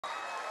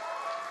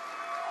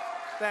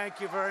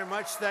Thank you very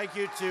much. Thank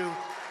you to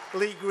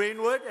Lee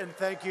Greenwood, and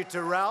thank you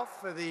to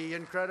Ralph for the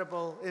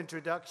incredible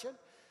introduction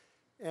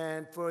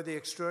and for the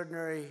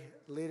extraordinary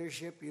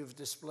leadership you've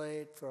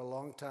displayed for a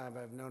long time.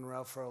 I've known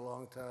Ralph for a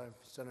long time.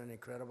 He's done an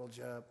incredible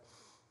job.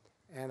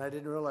 And I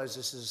didn't realize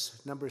this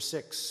is number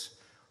 6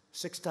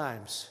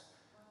 times.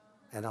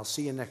 And I'll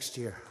see you next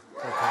year.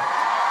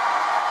 Okay?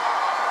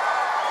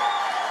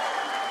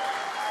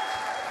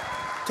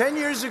 10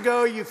 years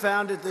ago, you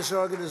founded this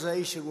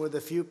organization with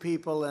a few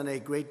people and a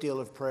great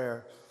deal of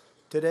prayer.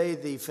 Today,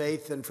 the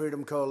Faith and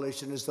Freedom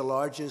Coalition is the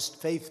largest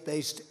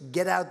faith-based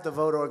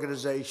get-out-the-vote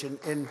organization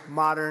in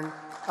modern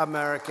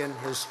American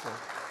history.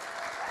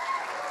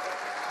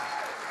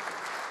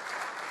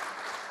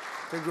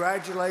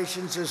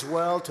 Congratulations as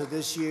well to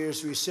this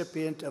year's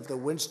recipient of the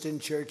Winston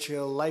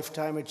Churchill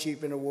Lifetime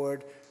Achievement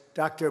Award,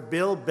 Dr.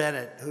 Bill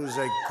Bennett, who's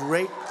a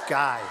great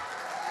guy.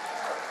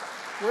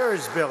 Where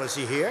is Bill? Is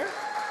he here?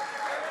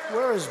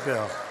 Where is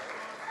Bill?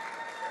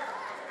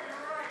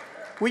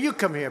 Will you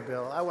come here,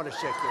 Bill? I want to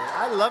shake your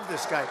hand. I love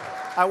this guy.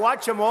 I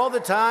watch him all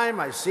the time.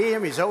 I see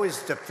him. He's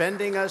always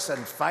defending us and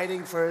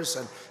fighting for us,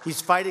 and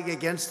he's fighting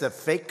against the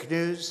fake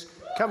news.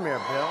 Come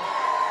here, Bill.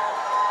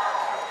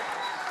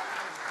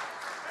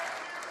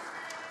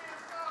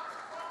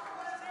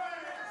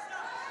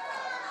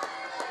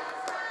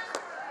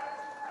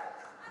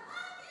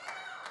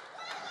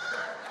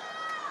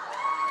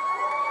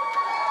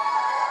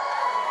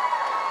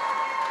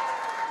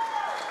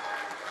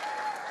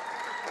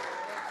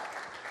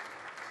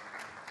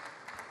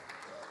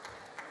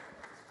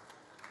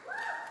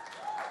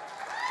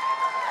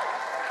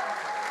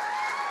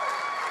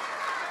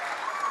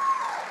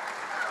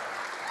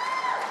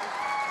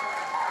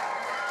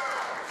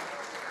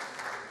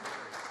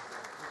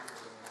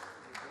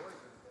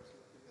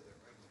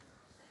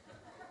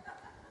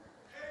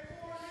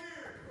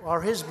 Are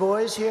his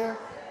boys here?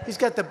 He's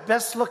got the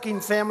best-looking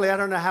family. I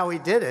don't know how he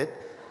did it.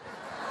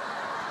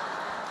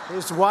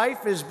 His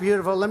wife is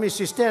beautiful. Let me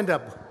see. Stand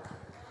up.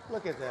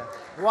 Look at that.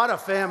 What a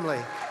family.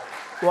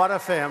 What a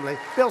family.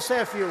 Bill,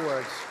 say a few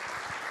words.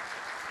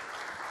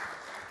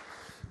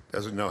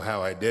 Doesn't know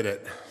how I did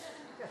it.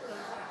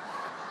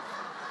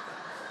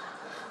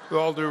 With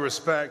all due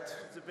respect,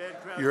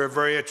 you're a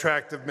very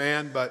attractive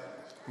man,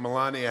 but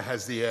Melania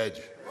has the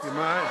edge. You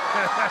mind?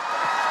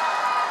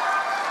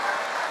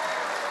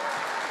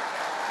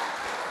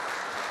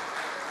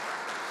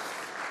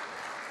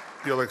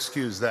 You'll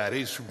excuse that.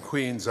 He's from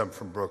Queens. I'm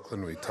from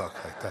Brooklyn. We talk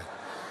like that.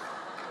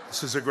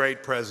 This is a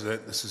great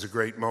president. This is a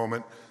great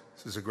moment.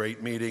 This is a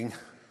great meeting.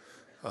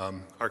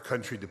 Our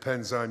country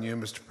depends on you,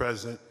 Mr.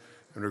 President,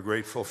 and we're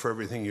grateful for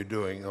everything you're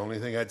doing. The only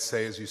thing I'd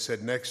say is you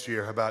said next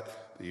year. How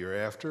about the year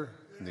after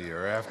and the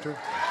year after?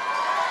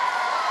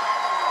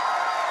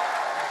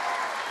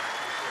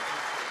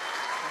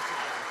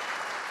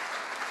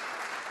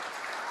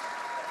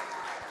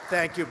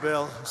 Thank you,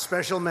 Bill.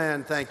 Special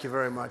man, thank you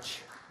very much.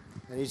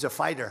 And he's a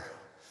fighter.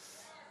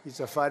 He's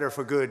a fighter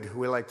for good.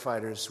 We like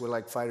fighters. We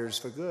like fighters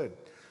for good.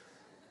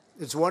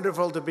 It's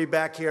wonderful to be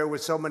back here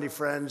with so many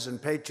friends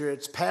and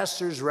patriots,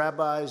 pastors,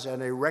 rabbis,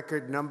 and a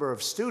record number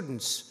of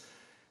students.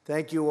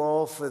 Thank you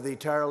all for the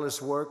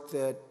tireless work,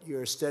 that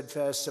your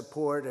steadfast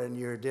support and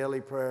your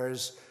daily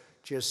prayers.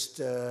 Just,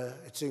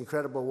 it's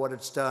incredible what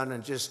it's done,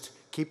 and just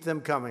keep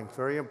them coming.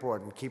 Very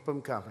important. Keep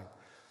them coming.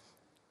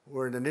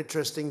 We're in an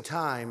interesting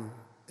time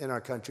in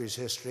our country's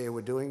history, and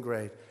we're doing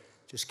great.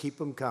 Just keep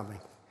them coming.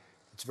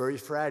 It's very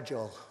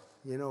fragile.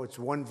 You know, it's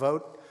one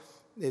vote,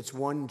 it's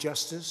one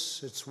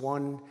justice, it's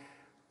one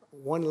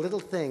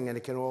little thing, and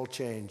it can all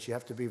change. You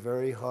have to be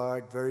very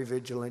hard, very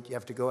vigilant. You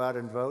have to go out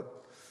and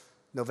vote.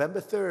 November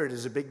 3rd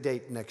is a big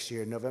date next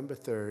year, November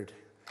 3rd.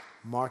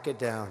 Mark it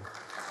down.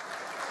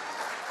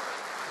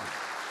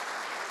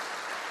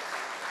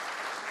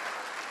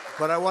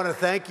 But I want to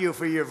thank you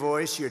for your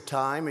voice, your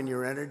time, and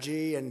your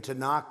energy, and to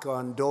knock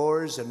on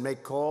doors and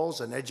make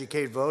calls and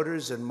educate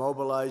voters and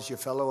mobilize your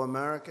fellow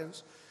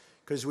Americans.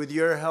 Because with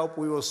your help,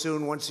 we will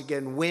soon once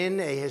again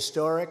win a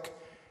historic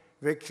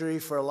victory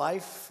for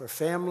life, for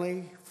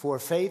family, for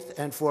faith,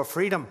 and for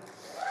freedom.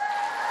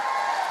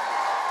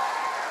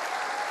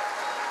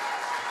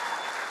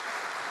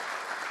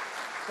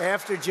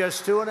 After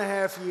just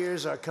 2.5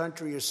 years, our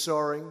country is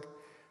soaring.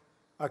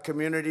 Our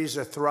communities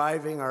are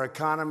thriving. Our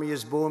economy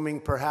is booming,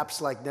 perhaps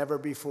like never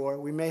before.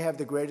 We may have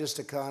the greatest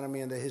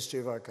economy in the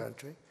history of our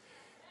country.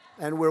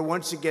 And we're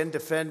once again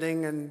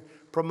defending and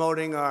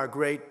promoting our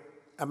great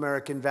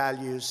American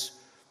values.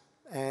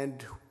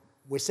 And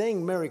we're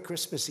saying Merry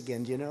Christmas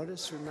again. Do you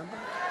notice? Remember?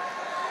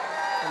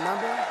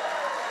 Remember?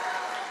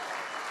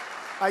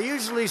 I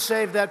usually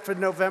save that for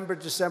November,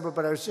 December,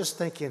 but I was just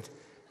thinking,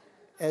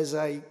 as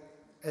I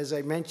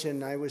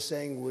mentioned, I was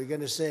saying we're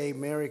going to say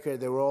Merry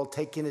Christmas. They were all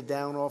taking it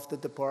down off the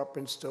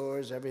department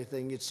stores,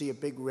 everything. You'd see a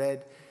big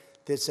red.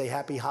 They'd say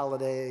Happy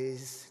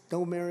Holidays.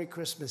 No Merry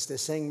Christmas. They're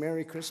saying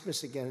Merry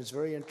Christmas again. It's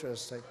very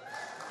interesting.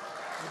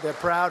 They're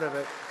proud of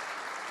it.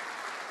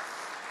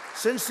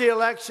 Since the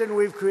election,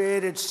 we've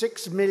created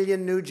 6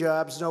 million new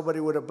jobs.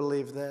 Nobody would have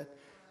believed that.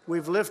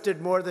 We've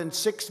lifted more than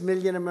 6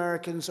 million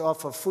Americans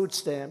off of food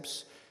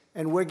stamps.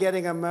 and we're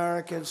getting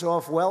Americans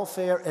off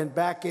welfare and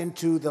back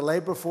into the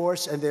labor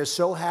force, and they're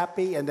so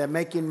happy, and they're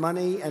making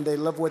money, and they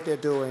love what they're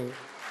doing.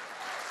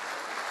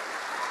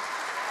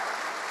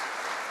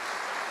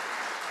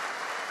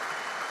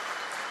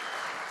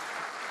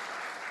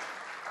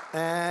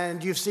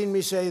 And you've seen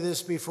me say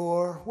this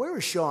before. Where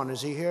is Sean?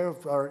 Is he here?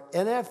 Our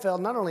NFL,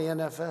 not only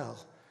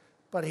NFL,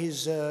 but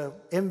he's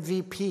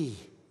MVP.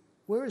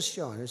 Where is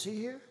Sean? Is he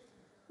here?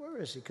 Where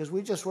is he? Because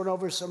we just went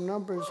over some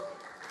numbers.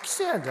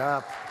 Stand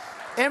up.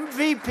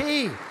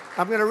 MVP.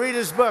 I'm going to read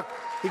his book.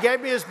 He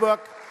gave me his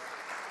book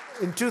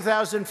in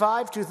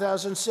 2005,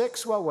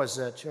 2006. What was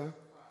that, Sean?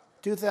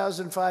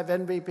 2005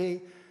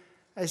 MVP.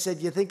 I said,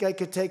 you think I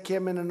could take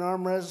him in an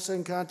arm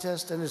wrestling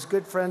contest? And his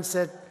good friend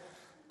said,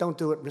 don't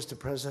do it, Mr.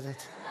 President.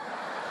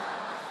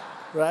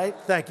 Right?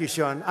 Thank you,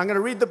 Sean. I'm going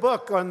to read the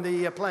book on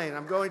the plane.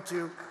 I'm going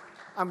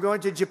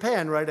to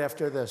Japan right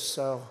after this,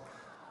 so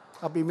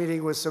I'll be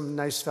meeting with some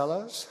nice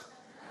fellows.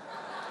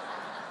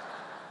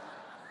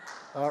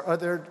 Our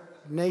other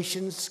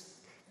nations,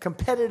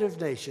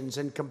 competitive nations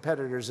and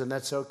competitors, and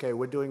that's okay.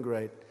 We're doing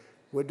great.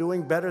 We're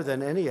doing better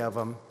than any of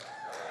them.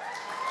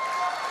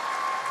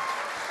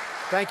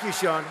 Thank you,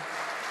 Sean.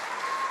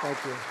 Thank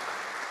you.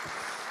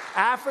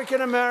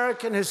 African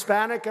American,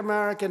 Hispanic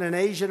American, and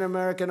Asian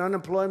American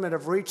unemployment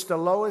have reached the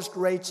lowest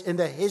rates in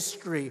the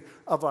history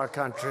of our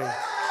country.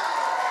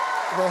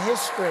 The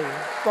history,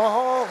 the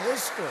whole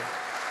history.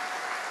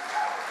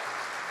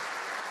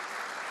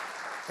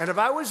 And if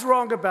I was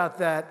wrong about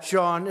that,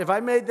 Sean, if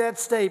I made that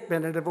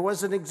statement and if it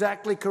wasn't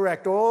exactly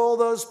correct, all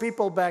those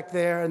people back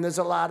there, and there's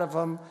a lot of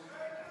them,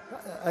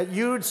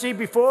 you'd see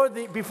before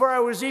I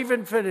was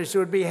even finished, it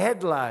would be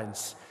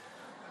headlines.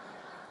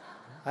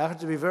 I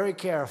have to be very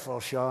careful,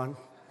 Sean.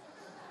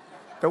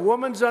 The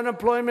woman's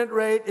unemployment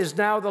rate is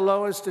now the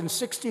lowest in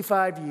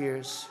 65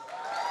 years.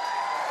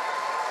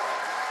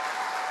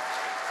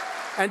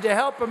 And to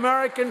help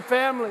American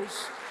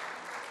families,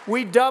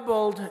 we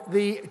doubled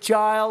the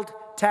child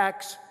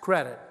tax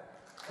credit.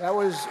 That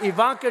was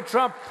Ivanka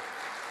Trump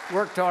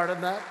worked hard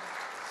on that.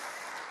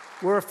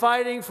 We're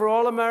fighting for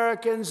all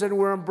Americans, and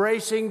we're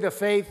embracing the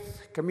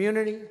faith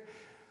community.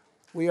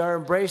 We are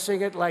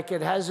embracing it like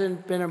it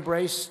hasn't been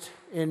embraced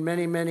in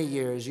many, many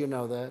years. You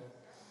know that.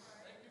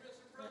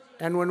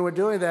 And when we're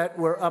doing that,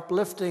 we're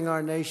uplifting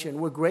our nation.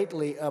 We're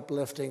greatly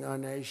uplifting our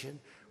nation.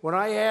 When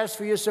I asked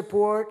for your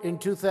support in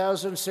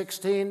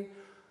 2016,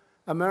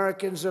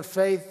 Americans of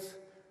faith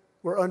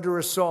were under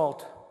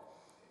assault.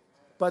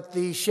 But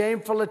the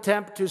shameful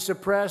attempt to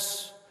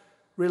suppress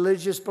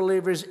religious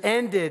believers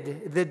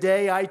ended the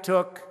day I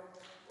took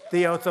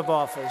the oath of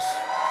office.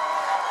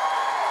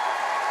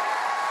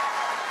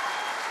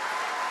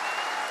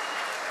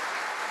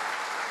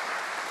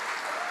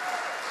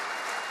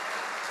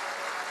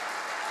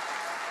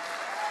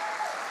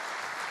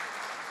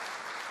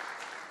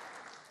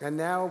 And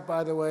now,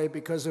 by the way,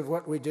 because of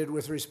what we did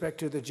with respect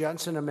to the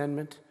Johnson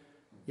Amendment,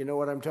 you know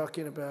what I'm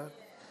talking about?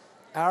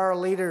 Our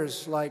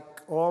leaders, like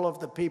all of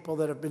the people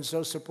that have been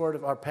so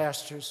supportive, our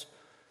pastors,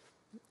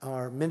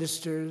 our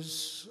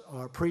ministers,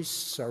 our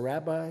priests, our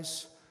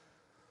rabbis,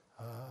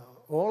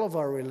 all of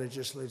our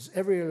religious leaders,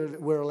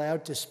 we're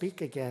allowed to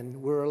speak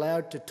again. We're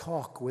allowed to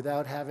talk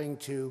without having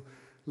to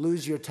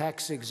lose your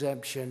tax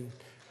exemption,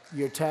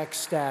 your tax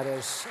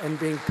status, and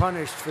being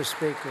punished for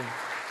speaking.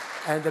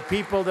 And the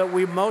people that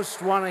we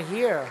most want to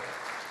hear,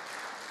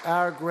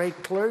 our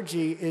great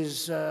clergy,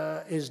 is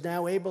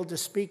now able to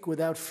speak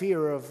without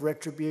fear of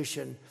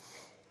retribution.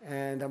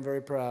 And I'm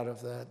very proud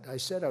of that. I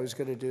said I was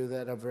going to do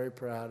that. I'm very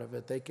proud of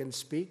it. They can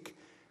speak,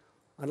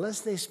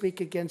 unless they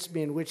speak against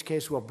me, in which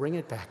case we'll bring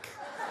it back.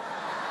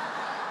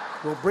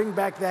 We'll bring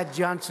back that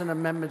Johnson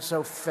Amendment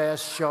so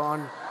fast,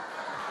 Sean.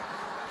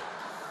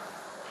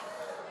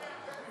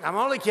 I'm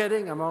only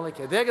kidding. I'm only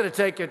kidding. They're going to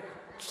take it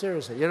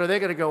seriously. You know, they're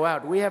going to go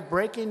out. We have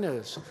breaking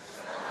news.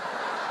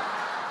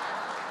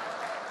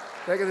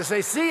 They're going to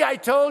say, see, I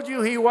told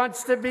you he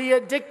wants to be a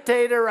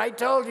dictator. I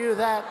told you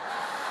that.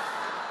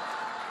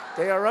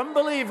 They are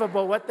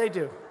unbelievable what they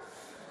do.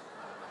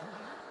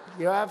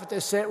 You have to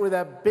say it with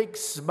a big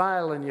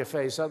smile on your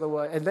face,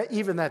 otherwise, and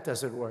even that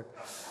doesn't work.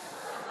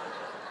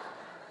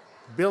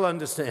 Bill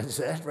understands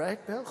that,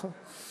 right, Bill?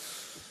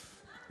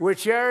 We're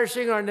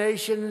cherishing our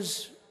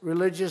nation's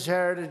religious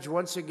heritage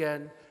once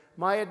again.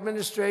 My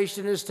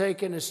administration has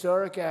taken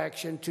historic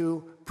action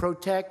to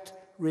protect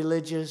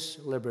religious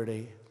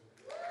liberty.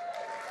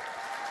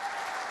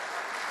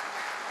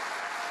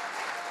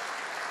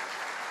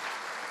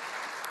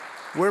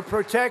 We're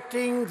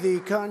protecting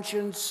the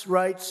conscience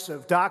rights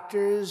of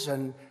doctors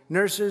and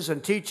nurses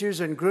and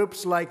teachers and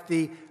groups like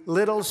the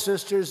Little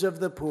Sisters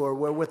of the Poor.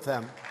 We're with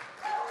them.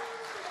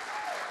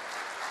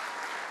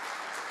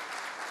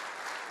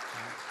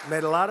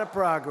 Made a lot of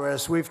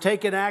progress. We've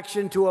taken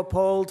action to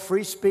uphold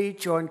free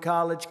speech on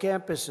college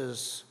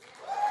campuses.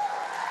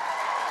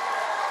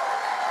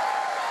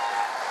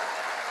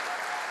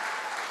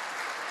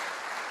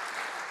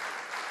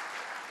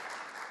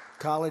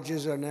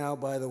 Colleges are now,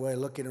 by the way,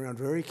 looking around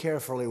very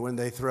carefully when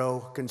they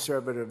throw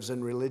conservatives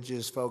and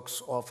religious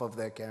folks off of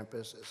their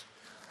campuses.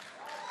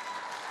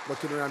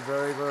 looking around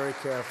very, very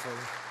carefully,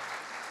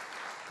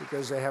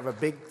 because they have a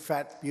big,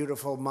 fat,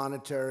 beautiful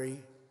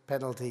monetary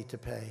penalty to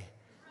pay.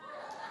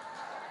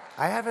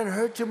 I haven't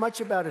heard too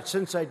much about it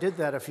since I did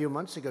that a few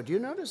months ago. Do you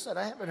notice that?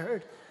 I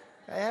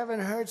haven't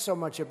heard so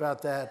much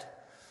about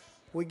that.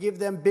 We give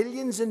them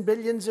billions and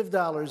billions of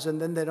dollars,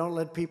 and then they don't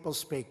let people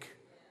speak.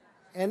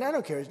 And I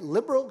don't care,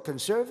 liberal,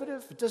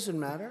 conservative, it doesn't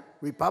matter,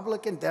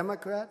 Republican,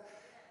 Democrat,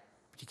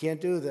 but you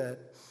can't do that.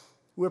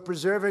 We're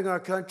preserving our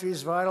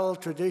country's vital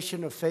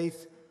tradition of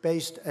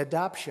faith-based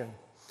adoption,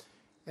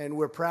 and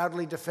we're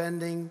proudly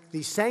defending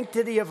the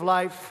sanctity of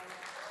life.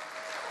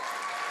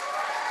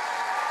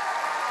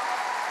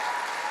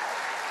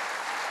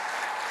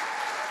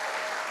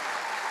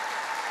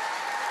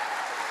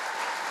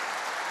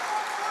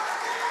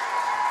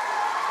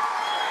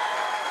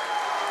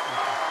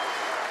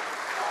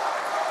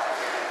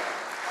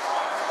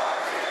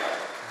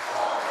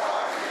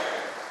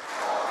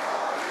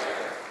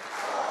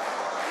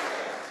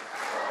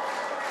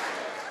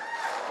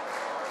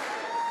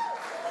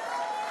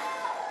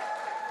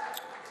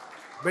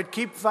 But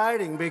keep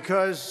fighting,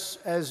 because,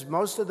 as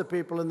most of the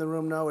people in the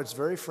room know, it's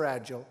very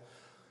fragile.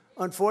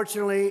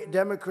 Unfortunately,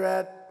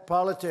 Democrat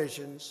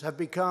politicians have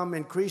become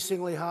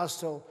increasingly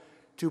hostile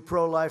to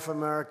pro-life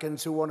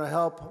Americans who want to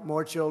help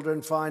more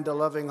children find a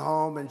loving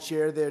home and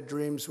share their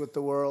dreams with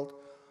the world.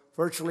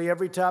 Virtually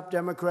every top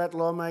Democrat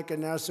lawmaker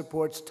now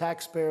supports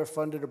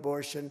taxpayer-funded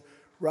abortion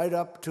right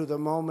up to the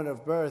moment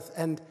of birth.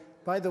 And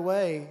by the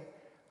way,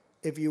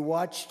 if you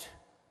watched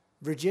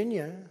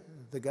Virginia,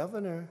 the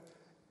governor,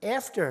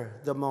 after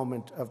the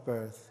moment of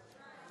birth,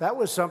 that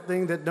was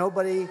something that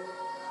nobody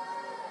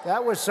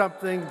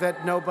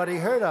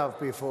heard of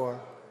before.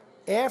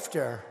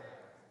 After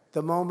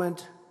the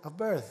moment of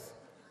birth.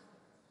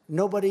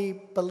 Nobody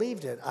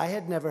believed it. I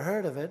had never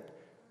heard of it.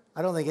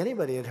 I don't think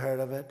anybody had heard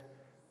of it.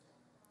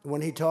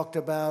 When he talked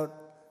about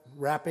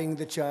wrapping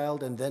the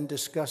child and then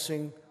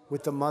discussing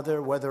with the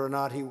mother whether or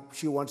not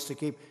she wants to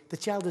keep, the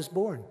child is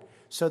born.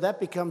 So that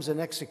becomes an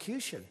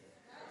execution.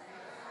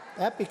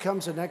 That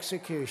becomes an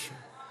execution.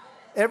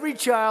 Every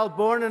child,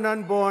 born and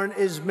unborn,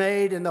 is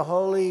made in the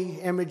holy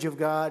image of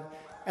God,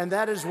 and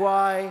that is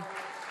why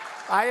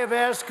I have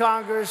asked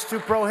Congress to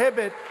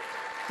prohibit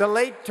the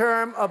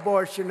late-term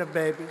abortion of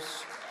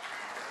babies.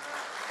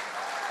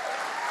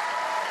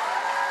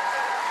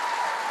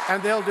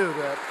 And they'll do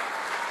that.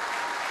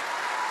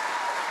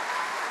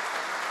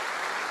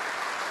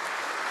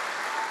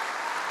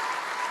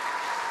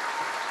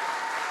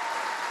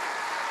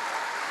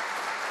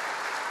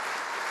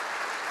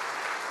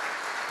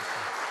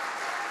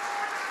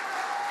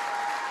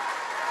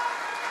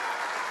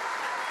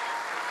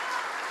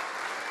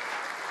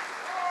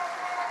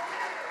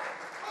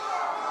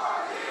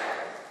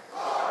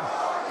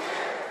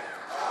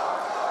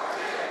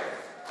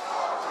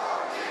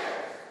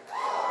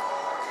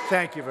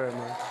 Thank you very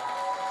much.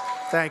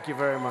 Thank you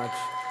very much.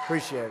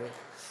 Appreciate it.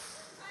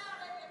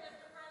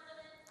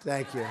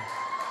 Thank you.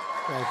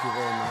 Thank you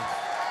very much.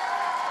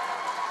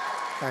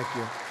 Thank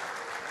you.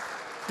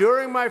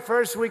 During my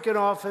first week in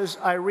office,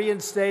 I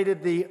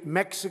reinstated the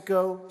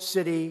Mexico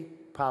City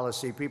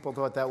policy. People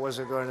thought that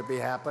wasn't going to be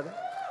happening.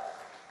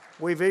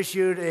 We've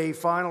issued a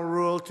final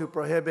rule to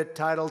prohibit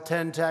Title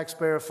X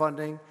taxpayer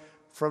funding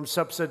from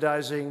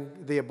subsidizing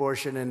the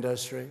abortion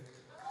industry.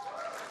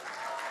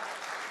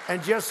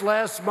 And just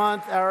last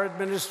month, our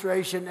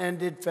administration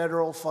ended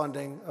federal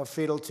funding of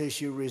fetal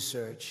tissue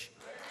research.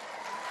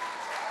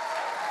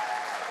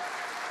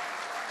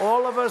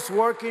 All of us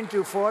working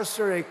to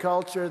foster a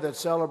culture that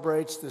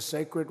celebrates the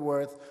sacred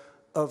worth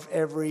of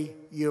every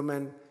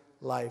human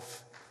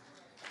life.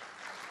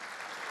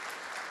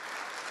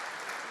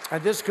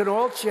 And this can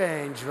all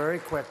change very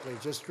quickly.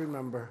 Just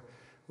remember,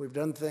 we've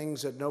done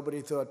things that nobody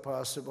thought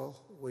possible.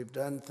 We've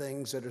done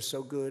things that are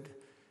so good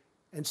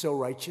and so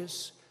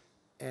righteous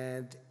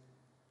and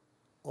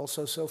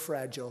also so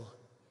fragile.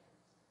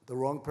 The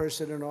wrong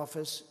person in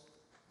office,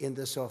 in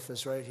this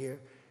office right here,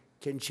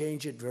 can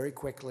change it very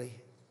quickly.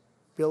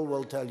 Bill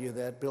will tell you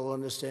that. Bill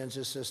understands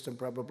the system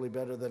probably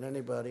better than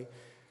anybody,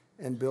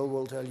 and Bill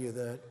will tell you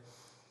that.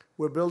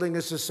 We're building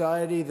a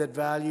society that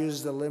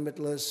values the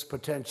limitless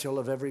potential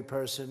of every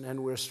person,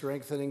 and we're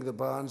strengthening the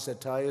bonds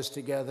that tie us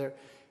together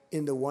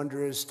in the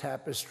wondrous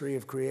tapestry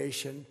of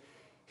creation.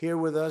 Here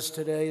with us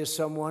today is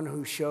someone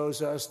who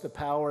shows us the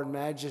power and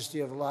majesty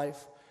of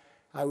life.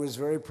 I was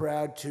very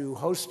proud to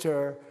host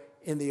her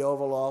in the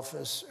Oval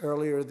Office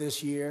earlier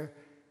this year.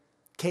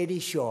 Katie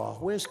Shaw.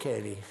 Where's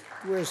Katie?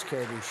 Where's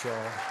Katie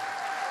Shaw?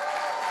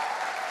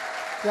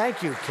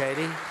 Thank you,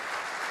 Katie.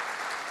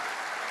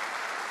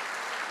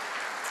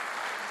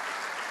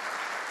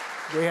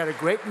 We had a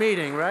great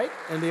meeting, right?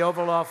 In the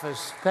Oval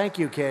Office. Thank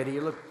you, Katie.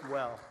 You look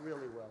well,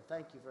 really well.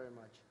 Thank you very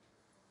much.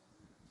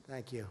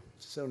 Thank you.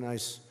 So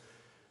nice.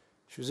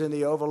 She was in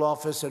the Oval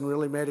Office and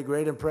really made a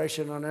great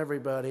impression on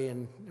everybody,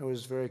 and it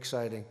was very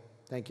exciting.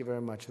 Thank you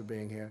very much for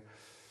being here.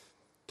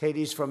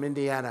 Katie's from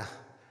Indiana.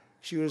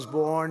 She was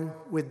born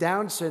with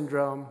Down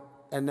syndrome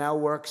and now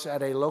works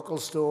at a local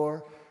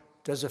store,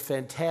 does a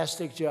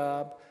fantastic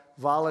job,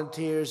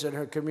 volunteers in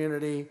her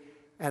community,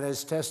 and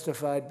has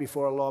testified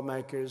before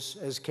lawmakers.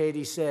 As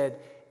Katie said,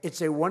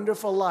 it's a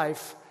wonderful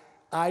life.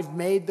 I've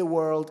made the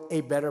world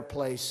a better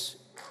place.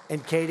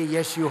 And Katie,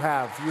 yes, you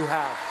have. You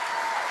have.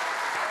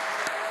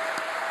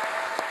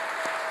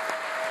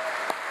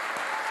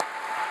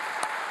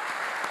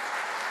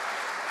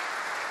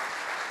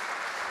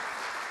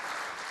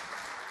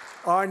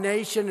 Our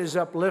nation is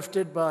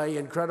uplifted by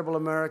incredible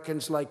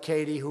Americans like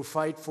Katie who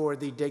fight for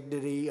the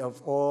dignity of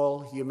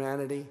all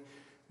humanity.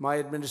 My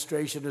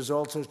administration has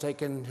also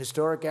taken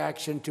historic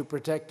action to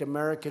protect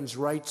Americans'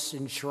 rights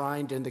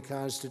enshrined in the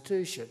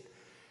Constitution.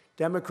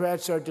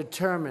 Democrats are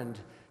determined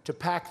to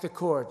pack the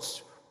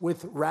courts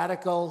with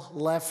radical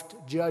left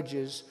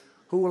judges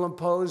who will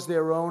impose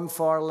their own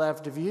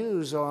far-left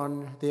views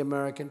on the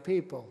American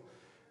people.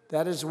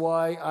 That is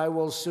why I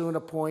will soon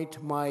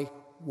appoint my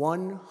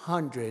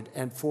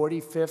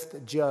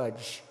 145th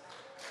judge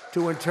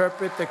to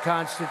interpret the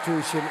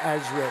Constitution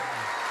as written.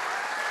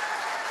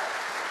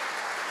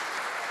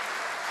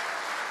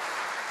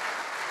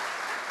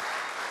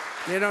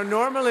 You know,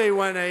 normally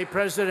when a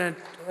president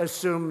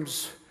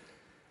assumes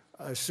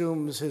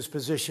his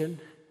position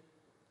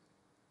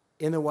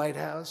in the White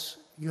House,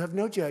 you have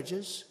no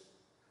judges.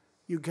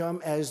 You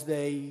come as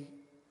they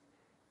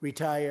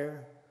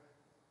retire,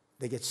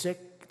 they get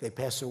sick, they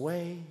pass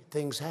away,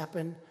 things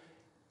happen,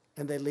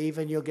 and they leave,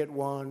 and you'll get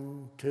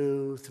 1,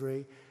 2,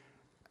 3.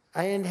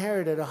 I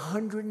inherited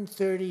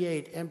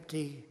 138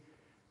 empty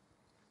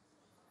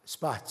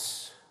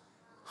spots.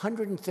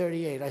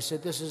 138. I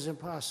said, this is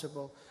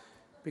impossible,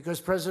 because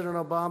President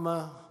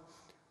Obama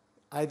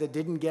either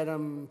didn't get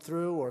them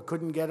through or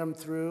couldn't get them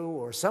through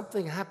or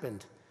something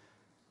happened.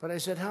 But I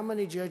said, how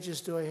many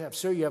judges do I have?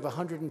 Sir, you have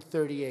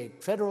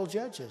 138 federal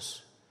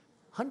judges.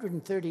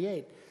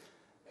 138,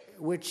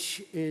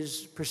 which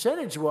is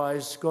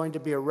percentage-wise going to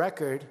be a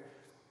record.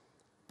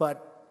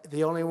 But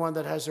the only one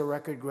that has a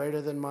record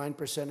greater than mine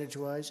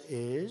percentage-wise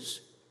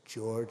is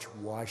George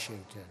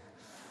Washington.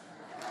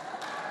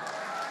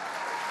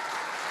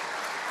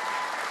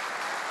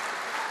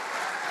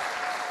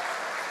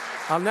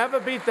 I'll never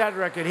beat that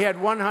record. He had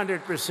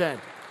 100%.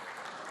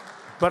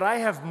 But I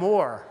have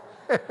more.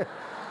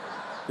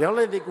 The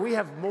only thing, we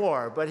have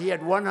more, but he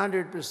had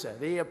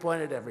 100%. He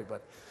appointed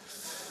everybody.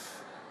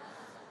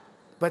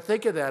 But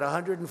think of that,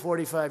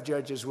 145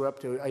 judges we're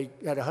up to. I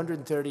had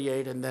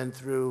 138, and then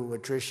through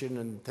attrition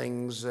and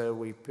things,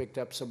 we picked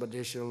up some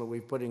additional.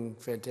 We're putting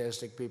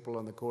fantastic people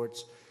on the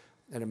courts,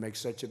 and it makes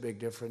such a big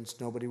difference.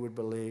 Nobody would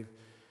believe.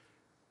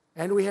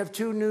 And we have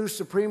 2 new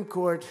Supreme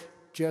Court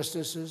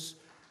justices,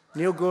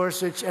 Neil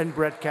Gorsuch and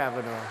Brett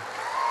Kavanaugh.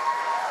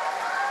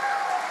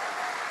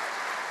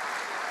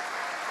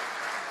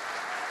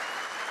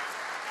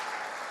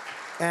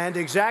 And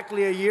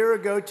exactly a year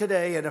ago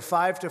today, in a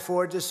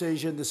 5-4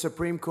 decision, the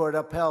Supreme Court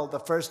upheld the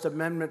First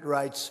Amendment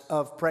rights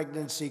of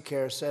pregnancy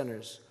care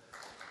centers.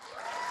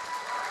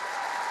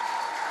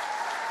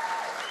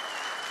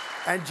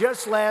 And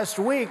just last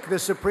week, the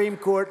Supreme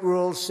Court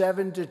ruled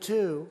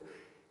 7-2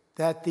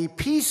 that the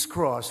Peace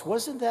Cross,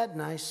 wasn't that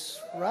nice,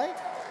 right?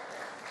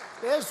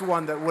 There's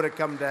one that would have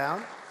come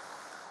down.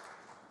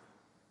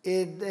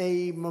 In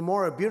a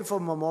memorial, beautiful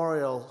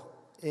memorial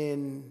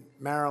in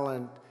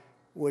Maryland,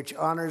 which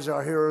honors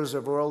our heroes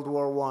of World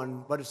War I,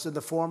 but it's in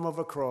the form of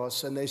a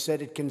cross, and they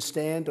said it can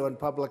stand on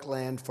public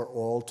land for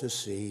all to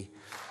see.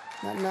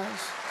 Isn't that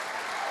nice?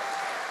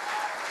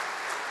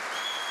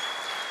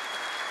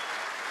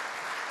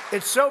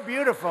 It's so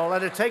beautiful,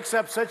 and it takes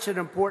up such an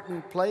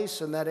important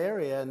place in that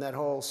area, in that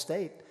whole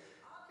state.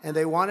 And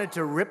they wanted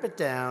to rip it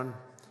down.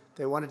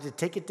 They wanted to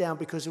take it down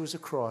because it was a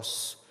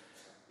cross.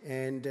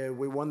 And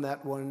we won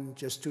that one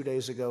just 2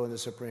 days ago in the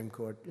Supreme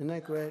Court. Isn't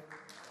that great?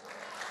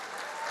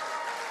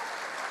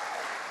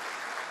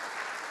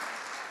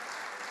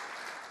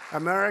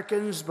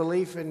 Americans'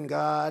 belief in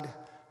God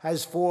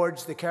has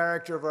forged the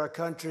character of our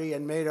country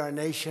and made our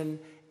nation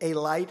a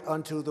light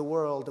unto the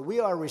world. We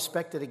are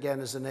respected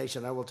again as a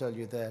nation, I will tell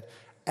you that.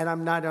 And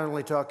I'm not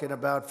only talking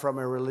about from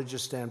a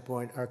religious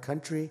standpoint. Our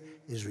country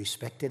is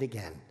respected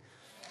again.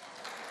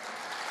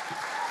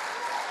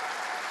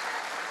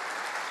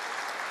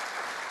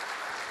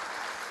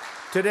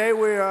 Today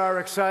we are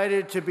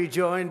excited to be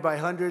joined by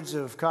hundreds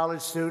of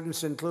college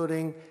students,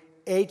 including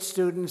 8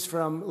 students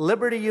from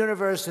Liberty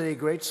University,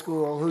 great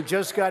school, who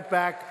just got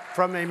back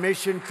from a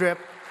mission trip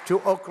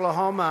to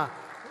Oklahoma.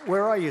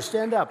 Where are you?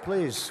 Stand up,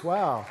 please.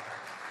 Wow.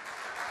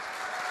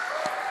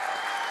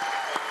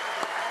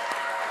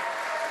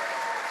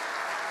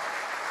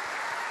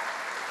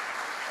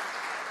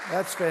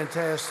 That's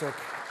fantastic.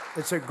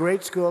 It's a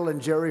great school,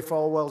 and Jerry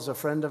Falwell's a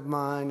friend of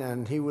mine,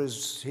 and he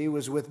was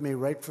with me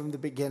right from the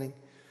beginning,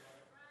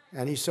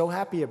 and he's so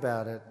happy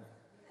about it.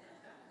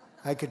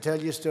 I could tell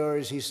you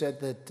stories. He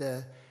said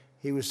that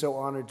he was so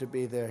honored to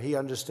be there. He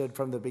understood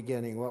from the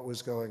beginning what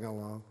was going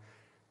along.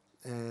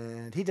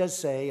 And he does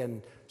say,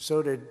 and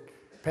so did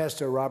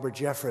Pastor Robert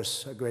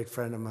Jeffress, a great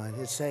friend of mine,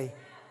 he'd say,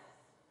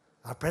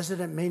 our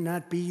president may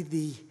not be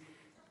the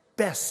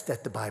best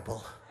at the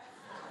Bible.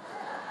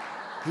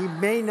 He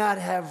may not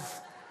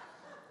have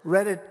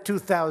read it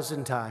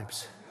 2,000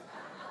 times.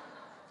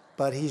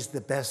 but he's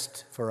the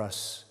best for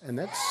us, and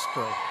that's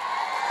great.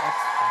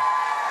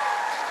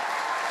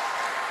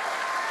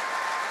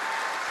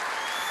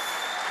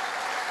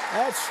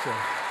 That's true.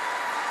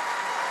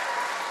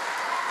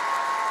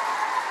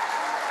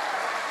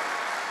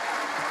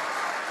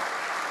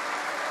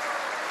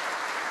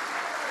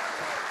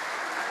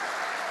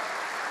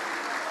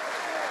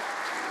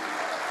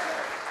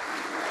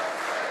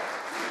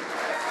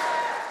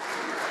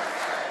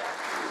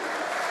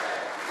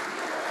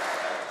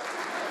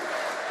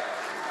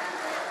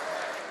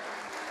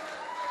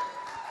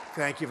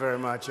 Thank you very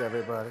much,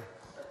 everybody.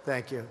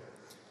 Thank you.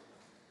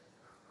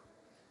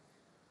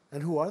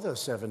 And who are those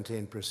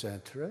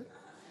 17%, right?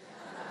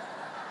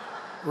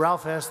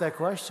 Ralph asked that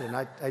question.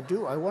 I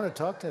do. I want to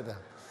talk to them.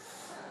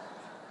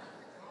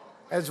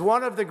 As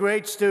one of the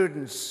great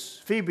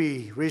students,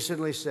 Phoebe,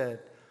 recently said,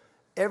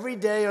 every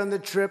day on the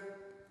trip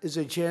is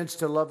a chance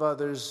to love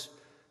others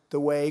the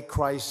way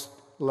Christ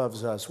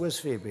loves us. Where's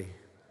Phoebe?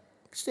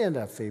 Stand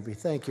up, Phoebe.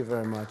 Thank you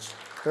very much.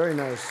 Very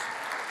nice.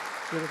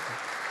 Beautiful.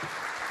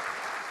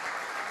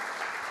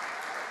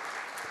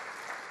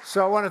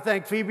 So I want to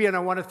thank Phoebe, and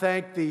I want to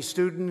thank the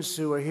students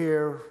who are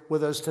here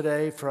with us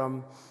today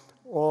from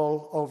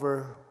all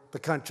over the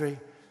country.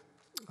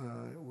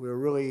 We're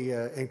really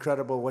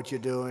incredible what you're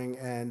doing,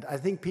 and I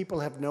think people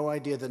have no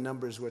idea the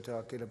numbers we're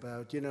talking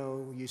about. You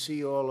know, you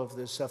see all of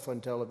this stuff on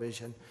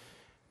television,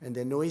 and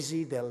they're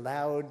noisy, they're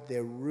loud,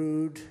 they're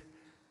rude,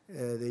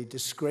 they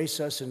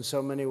disgrace us in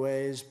so many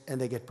ways, and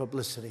they get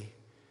publicity.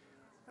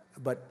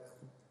 But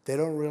they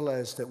don't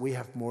realize that we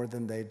have more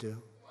than they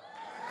do.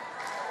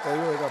 They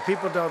really don't.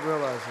 People don't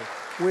realize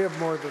it. We have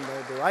more than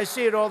they do. I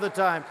see it all the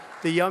time.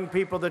 The young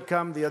people that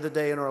come. The other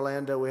day in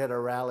Orlando, we had a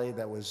rally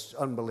that was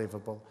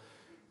unbelievable.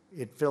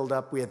 It filled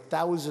up. We had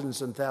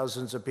thousands and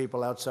thousands of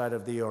people outside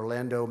of the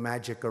Orlando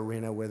Magic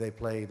Arena where they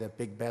play the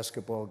big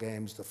basketball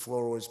games. The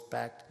floor was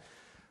packed.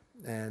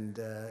 And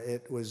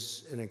it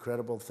was an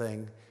incredible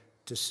thing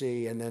to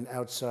see. And then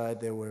outside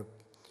there were,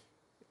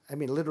 I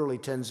mean, literally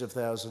tens of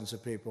thousands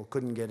of people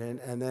couldn't get in.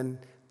 And then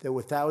there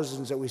were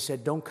thousands that we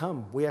said, don't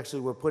come. We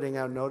actually were putting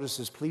out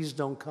notices, please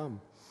don't come.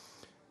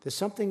 There's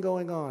something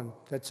going on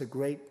that's a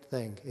great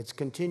thing. It's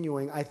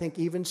continuing, I think,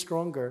 even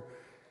stronger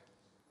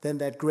than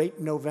that great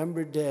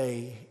November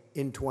day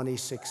in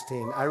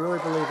 2016. I really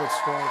believe it's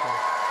stronger.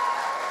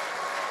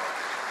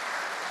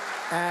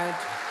 And,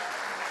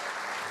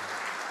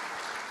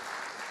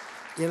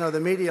 you know, the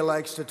media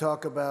likes to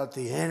talk about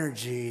the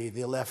energy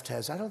the left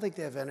has. I don't think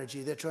they have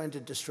energy. They're trying to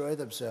destroy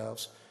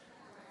themselves.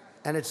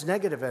 And it's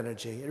negative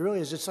energy. It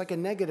really is. It's like a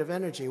negative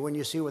energy when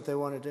you see what they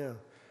want to do.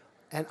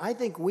 And I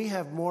think we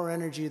have more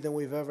energy than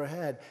we've ever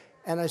had.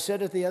 And I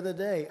said it the other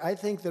day, I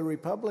think the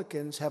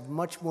Republicans have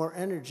much more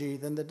energy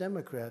than the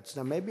Democrats.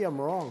 Now, maybe I'm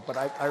wrong, but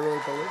I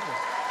really believe it.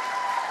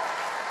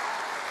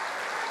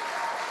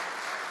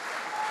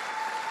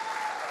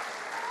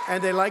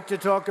 And they like to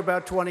talk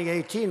about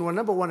 2018. Well,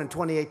 number one, in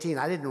 2018,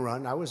 I didn't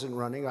run. I wasn't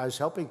running. I was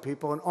helping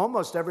people, and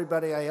almost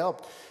everybody I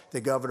helped.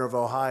 The governor of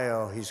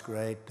Ohio, he's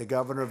great. The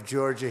governor of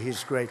Georgia,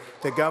 he's great.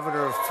 The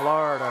governor of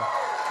Florida,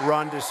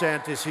 Ron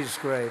DeSantis, he's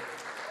great.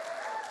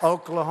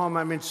 Oklahoma,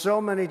 I mean, so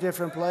many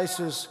different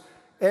places.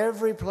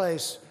 Every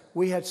place,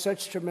 we had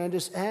such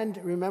tremendous, and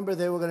remember,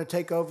 they were going to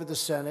take over the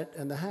Senate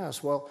and the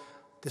House. Well,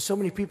 there's so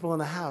many people in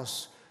the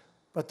House.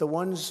 But the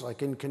ones,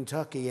 like in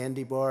Kentucky,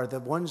 Andy Barr, the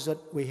ones that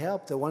we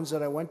helped, the ones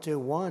that I went to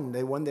won.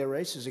 They won their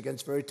races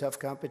against very tough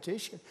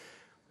competition.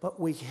 But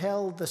we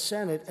held the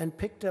Senate and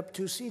picked up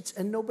 2 seats,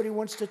 and nobody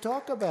wants to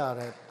talk about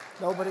it.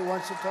 Nobody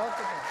wants to talk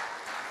about it.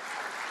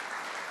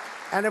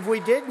 And if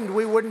we didn't,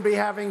 we wouldn't be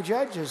having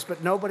judges,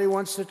 but nobody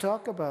wants to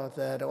talk about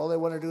that. All they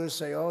want to do is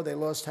say, oh, they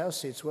lost House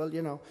seats. Well,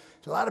 you know,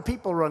 there's a lot of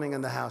people running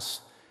in the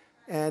House.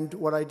 And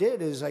what I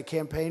did is I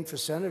campaigned for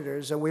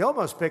senators, and we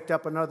almost picked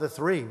up another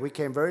 3. We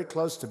came very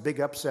close to big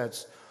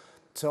upsets.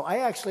 So I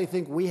actually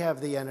think we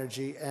have the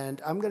energy,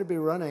 and I'm going to be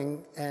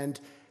running, and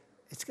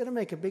it's going to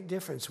make a big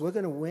difference. We're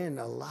going to win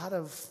a lot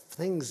of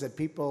things that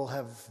people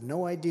have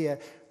no idea.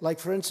 Like,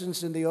 for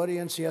instance, in the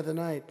audience the other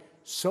night,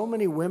 so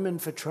many women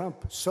for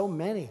Trump, so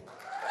many,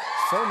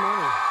 so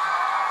many.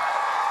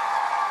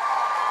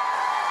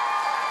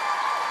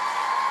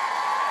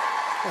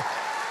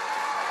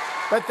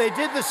 But they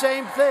did the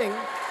same thing.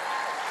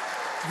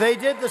 They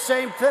did the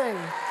same thing.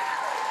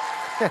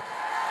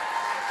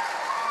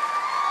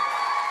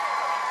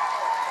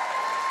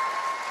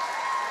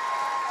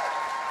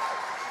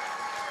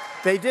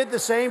 They did the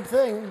same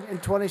thing in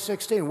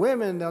 2016.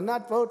 Women, they'll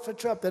not vote for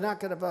Trump. They're not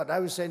going to vote. I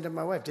was saying to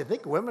my wife, do you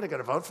think women are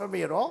going to vote for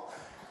me at all?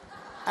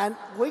 And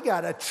we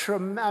got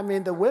I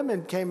mean, the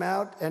women came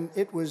out, and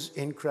it was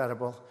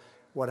incredible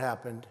what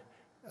happened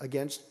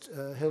against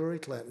Hillary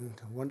Clinton,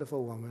 a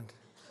wonderful woman.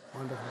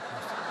 Wonderful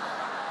person.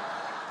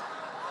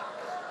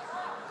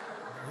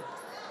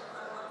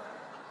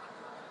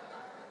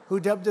 Who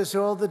dubbed us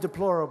all the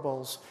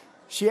deplorables.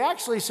 She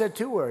actually said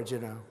 2 words, you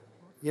know.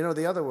 You know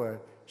the other word.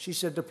 She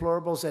said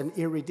deplorables and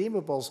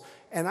irredeemables.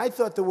 And I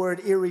thought the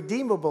word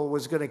irredeemable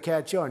was going to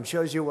catch on.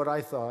 Shows you what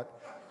I thought.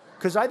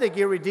 Because I think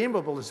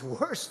irredeemable is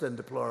worse than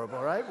deplorable,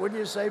 right? Wouldn't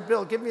you say,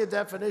 Bill, give me a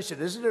definition.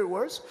 Isn't it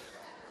worse?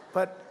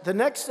 But the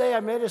next day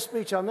I made a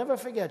speech. I'll never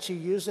forget. She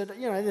used it.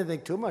 You know, I didn't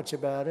think too much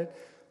about it.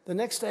 The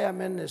next day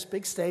I'm in this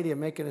big stadium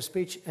making a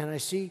speech, and I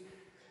see,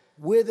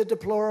 we're the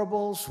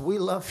deplorables, we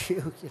love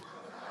you.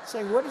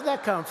 Saying, where did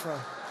that come from?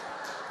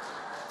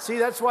 See,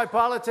 that's why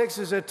politics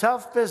is a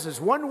tough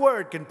business. One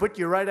word can put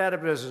you right out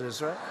of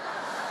business, right?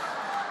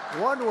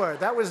 One word.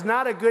 That was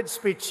not a good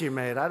speech she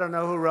made. I don't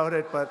know who wrote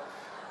it, but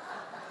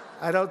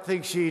I don't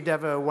think she'd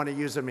ever want to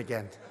use them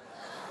again.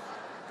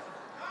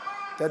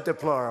 The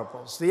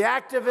deplorables. The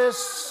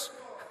activists,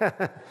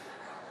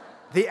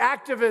 the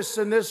activists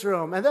in this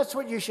room, and that's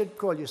what you should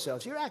call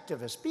yourselves. You're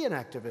activists. Be an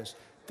activist.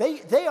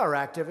 They are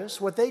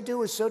activists. What they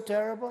do is so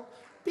terrible.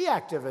 Be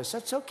activists.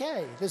 That's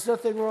okay. There's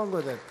nothing wrong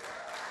with it.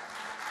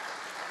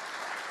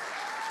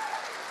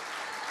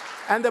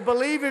 And the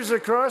believers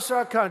across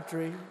our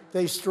country,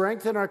 they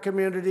strengthen our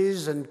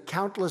communities in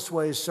countless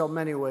ways, so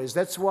many ways.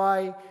 That's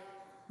why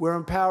we're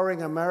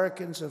empowering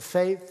Americans of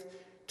faith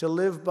to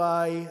live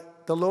by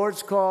the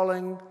Lord's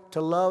calling,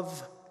 to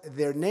love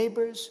their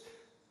neighbors.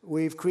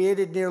 We've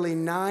created nearly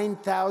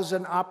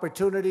 9,000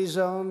 opportunity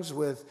zones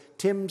with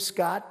Tim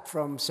Scott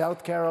from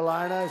South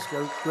Carolina. He's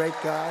a great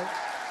guy.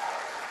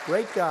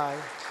 Great guy.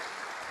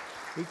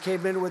 He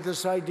came in with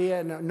this idea,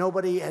 and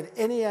nobody had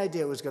any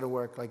idea it was going to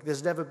work like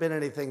this. There's never been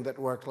anything that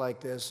worked like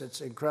this.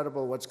 It's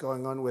incredible what's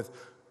going on with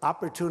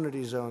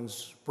opportunity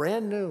zones,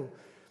 brand new,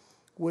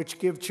 which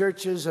give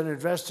churches and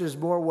investors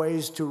more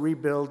ways to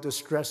rebuild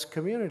distressed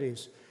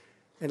communities.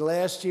 And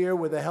last year,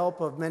 with the help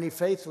of many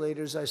faith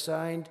leaders, I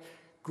signed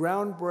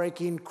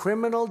groundbreaking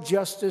criminal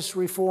justice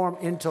reform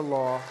into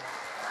law.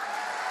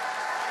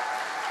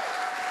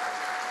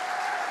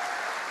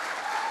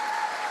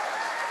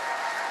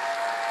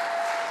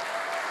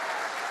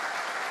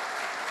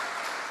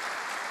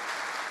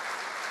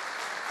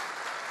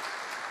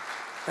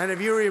 And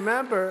if you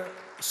remember,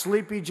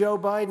 Sleepy Joe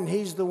Biden,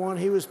 he's the one,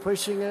 he was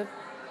pushing it.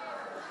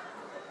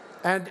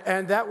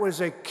 And that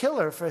was a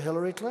killer for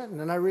Hillary Clinton.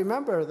 And I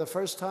remember the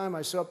first time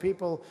I saw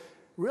people,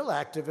 real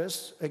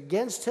activists,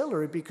 against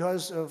Hillary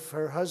because of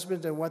her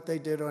husband and what they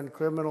did on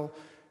criminal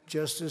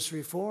justice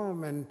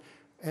reform.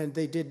 And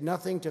they did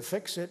nothing to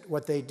fix it.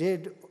 What they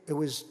did, it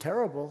was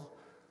terrible.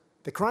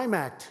 The Crime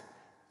Act,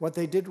 what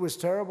they did was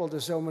terrible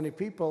to so many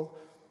people.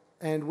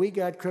 And we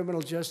got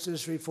criminal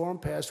justice reform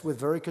passed with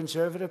very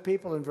conservative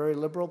people and very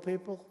liberal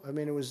people. I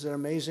mean, it was an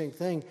amazing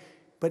thing.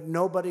 But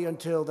nobody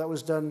until, that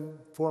was done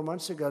 4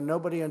 months ago,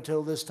 nobody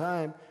until this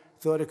time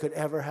thought it could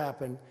ever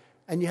happen.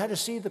 And you had to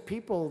see the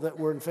people that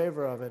were in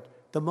favor of it.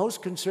 The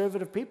most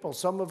conservative people,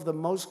 some of the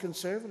most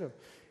conservative,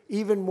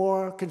 even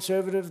more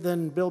conservative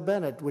than Bill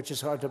Bennett, which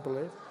is hard to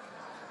believe.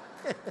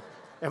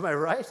 Am I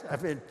right? I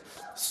mean,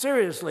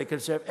 seriously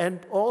conservative. And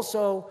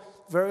also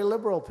very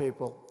liberal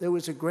people. It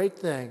was a great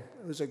thing.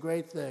 It was a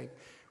great thing.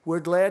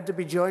 We're glad to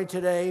be joined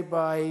today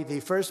by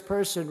the first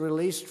person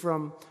released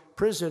from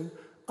prison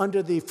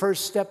under the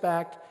First Step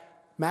Act,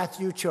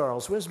 Matthew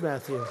Charles. Where's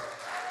Matthew?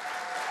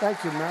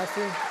 Thank you,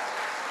 Matthew.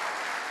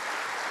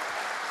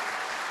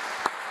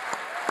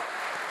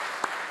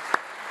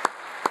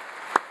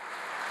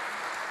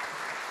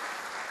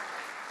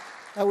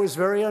 That was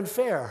very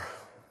unfair,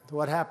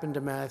 what happened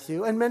to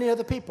Matthew and many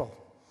other people.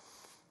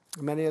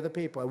 Many other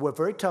people. We're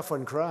very tough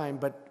on crime,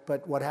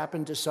 but what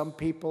happened to some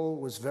people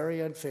was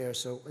very unfair.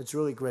 So it's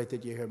really great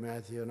that you're here,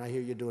 Matthew, and I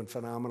hear you're doing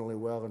phenomenally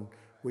well, and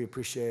we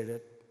appreciate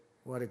it.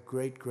 What a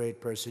great,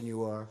 great person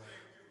you are.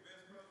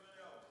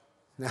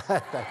 Thank you.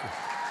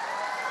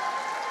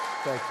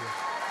 Thank you.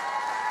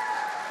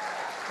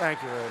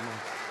 Thank you very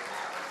much.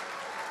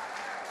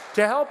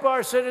 To help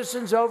our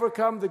citizens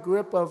overcome the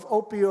grip of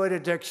opioid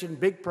addiction,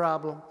 big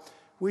problem,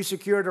 we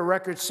secured a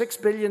record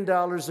 $6 billion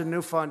in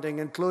new funding,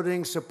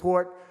 including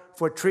support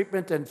for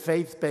treatment and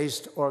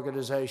faith-based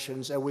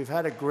organizations. And we've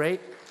had a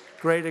great,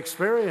 great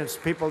experience.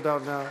 People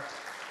don't know.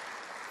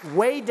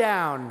 Way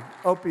down,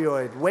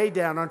 opioid, way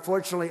down.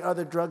 Unfortunately,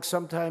 other drugs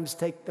sometimes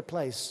take the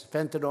place.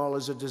 Fentanyl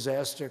is a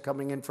disaster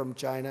coming in from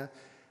China.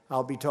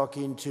 I'll be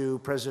talking to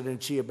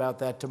President Xi about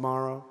that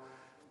tomorrow.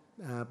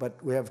 But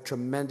we have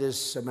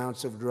tremendous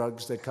amounts of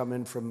drugs that come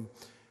in from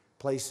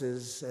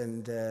places,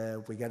 and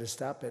we got to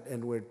stop it.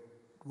 And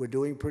we're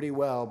doing pretty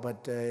well,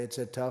 but it's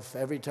a tough,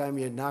 every time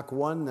you knock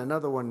one,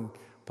 another one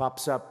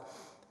pops up.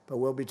 But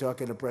we'll be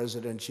talking to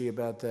President Xi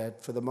about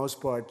that. For the most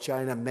part,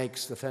 China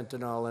makes the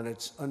fentanyl, and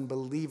it's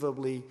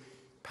unbelievably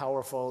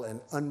powerful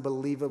and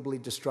unbelievably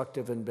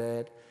destructive and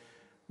bad.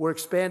 We're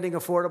expanding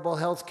affordable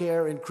health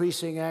care,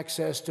 increasing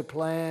access to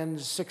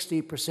plans,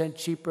 60%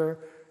 cheaper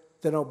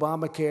than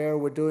Obamacare.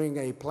 We're doing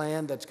a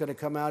plan that's going to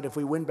come out if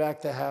we win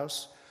back the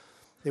House.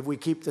 If we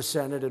keep the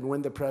Senate and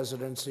win the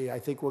presidency, I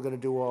think we're going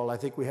to do all. I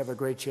think we have a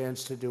great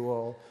chance to do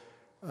all.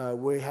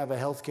 We have a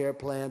health care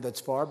plan that's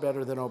far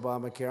better than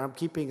Obamacare. I'm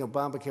keeping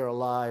Obamacare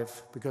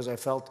alive because I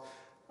felt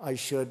I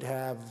should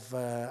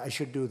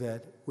do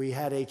that. We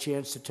had a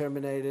chance to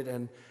terminate it,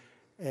 and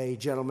a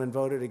gentleman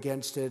voted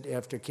against it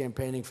after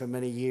campaigning for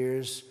many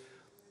years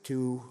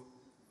to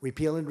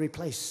repeal and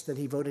replace. Then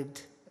he voted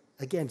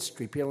against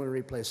repeal and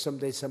replace.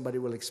 Someday somebody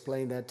will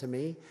explain that to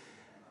me,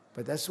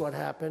 but that's what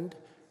happened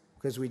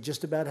because we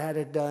just about had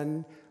it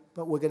done.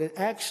 But we're going to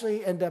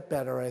actually end up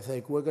better, I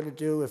think. We're going to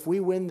do, if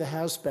we win the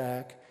House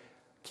back,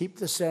 keep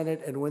the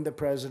Senate and win the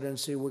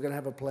presidency, we're going to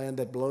have a plan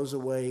that blows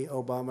away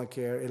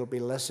Obamacare. It'll be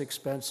less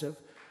expensive,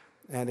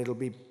 and it'll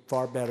be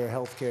far better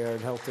health care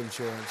and health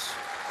insurance.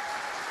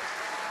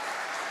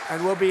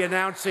 And we'll be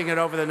announcing it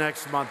over the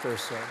next month or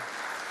so.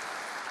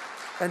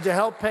 And to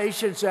help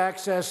patients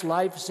access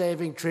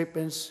life-saving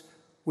treatments,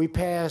 we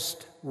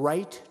passed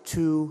Right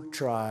to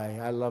Try.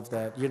 I love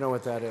that. You know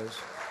what that is.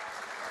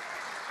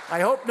 I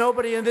hope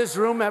nobody in this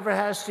room ever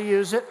has to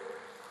use it,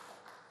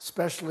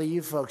 especially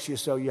you folks, you're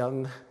so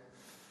young.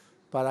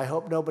 But I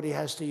hope nobody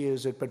has to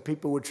use it. But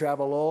people would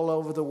travel all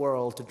over the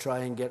world to try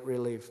and get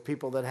relief.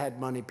 People that had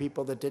money,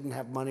 people that didn't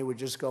have money would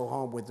just go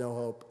home with no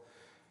hope.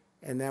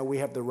 And now we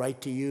have the right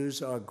to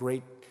use our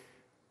great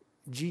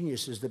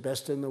geniuses, the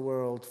best in the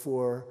world,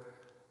 for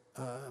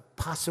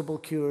possible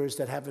cures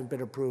that haven't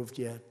been approved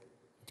yet.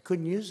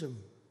 Couldn't use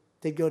them.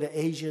 They'd go to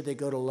Asia, they'd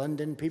go to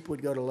London, people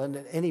would go to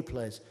London, any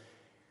place.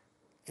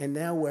 And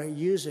now we're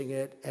using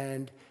it,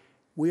 and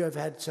we have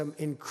had some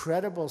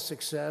incredible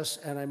success.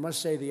 And I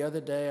must say, the other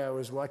day I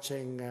was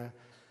watching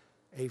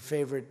a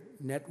favorite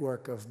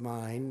network of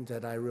mine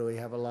that I really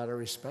have a lot of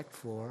respect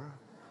for.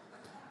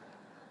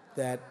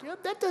 That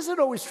doesn't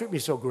always treat me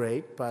so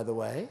great, by the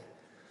way.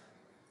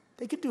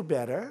 They could do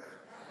better.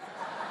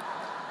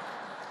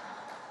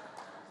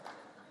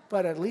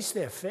 But at least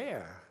they're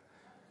fair.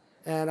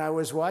 And I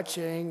was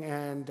watching,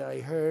 and I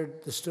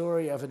heard the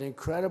story of an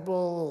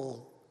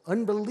incredible,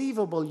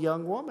 unbelievable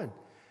young woman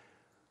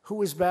who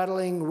was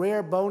battling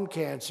rare bone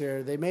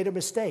cancer. They made a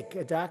mistake.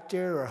 A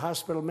doctor or a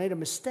hospital made a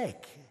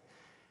mistake.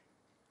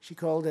 She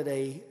called it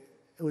it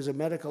was a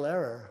medical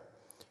error.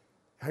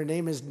 Her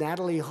name is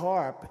Natalie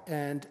Harp,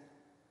 and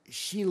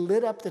she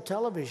lit up the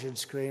television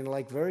screen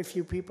like very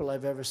few people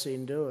I've ever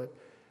seen do it.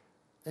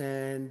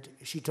 And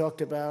she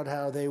talked about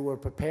how they were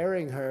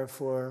preparing her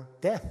for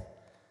death.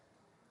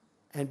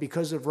 And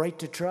because of Right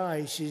to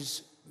Try,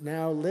 she's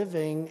now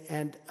living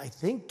and I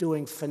think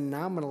doing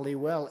phenomenally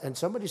well. And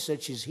somebody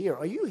said she's here.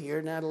 Are you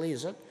here, Natalie?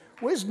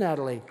 Where's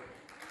Natalie?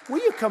 Will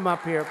you come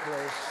up here,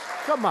 please?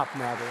 Come up,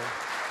 Natalie.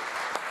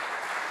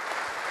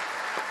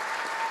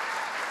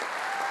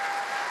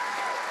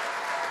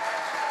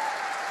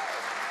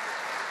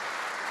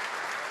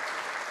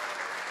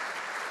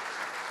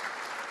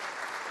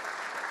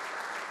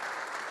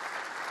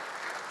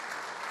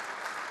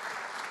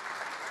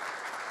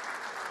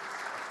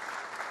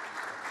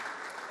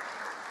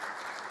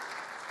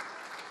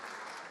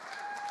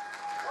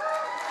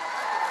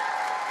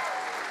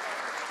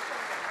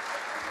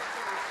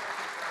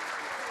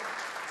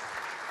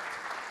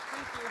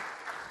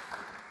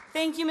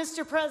 Thank you,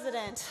 Mr.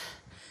 President.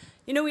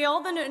 You know, we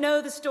all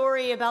know the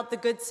story about the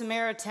Good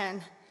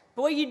Samaritan,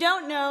 but what you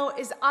don't know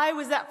is I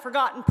was that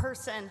forgotten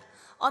person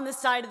on the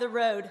side of the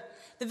road,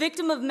 the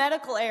victim of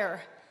medical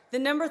error, the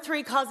number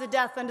 3 cause of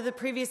death under the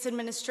previous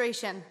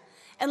administration,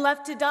 and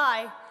left to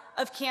die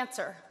of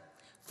cancer.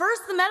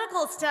 First, the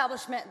medical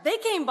establishment, they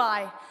came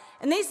by,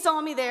 and they saw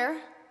me there,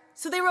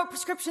 so they wrote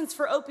prescriptions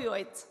for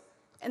opioids,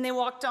 and they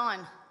walked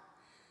on.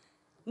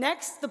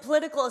 Next, the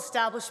political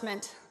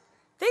establishment,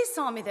 they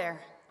saw me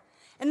there.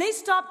 And they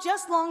stopped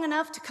just long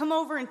enough to come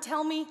over and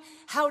tell me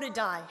how to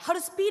die, how to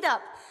speed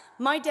up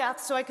my death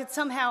so I could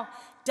somehow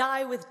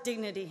die with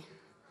dignity.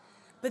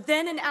 But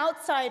then an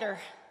outsider,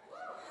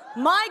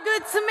 my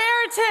Good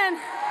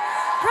Samaritan,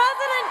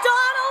 President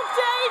Donald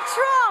J.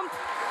 Trump,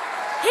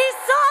 he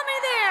saw me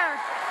there,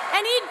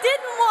 and he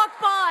didn't walk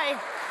by.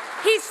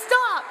 He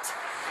stopped.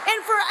 And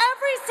for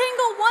every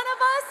single one of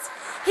us,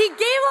 he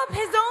gave up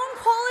his own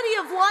quality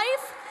of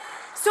life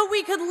so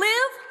we could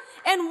live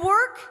and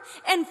work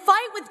and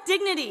fight with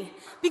dignity,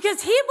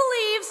 because he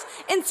believes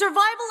in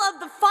survival of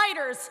the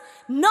fighters,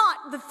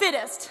 not the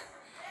fittest.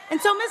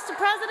 And so, Mr.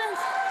 President,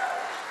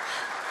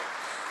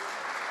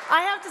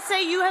 I have to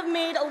say you have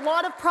made a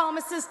lot of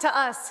promises to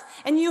us,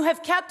 and you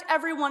have kept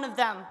every one of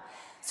them.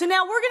 So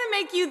now we're going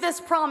to make you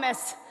this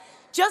promise.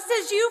 Just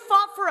as you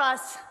fought for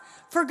us,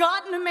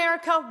 forgotten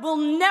America will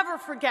never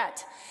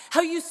forget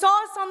how you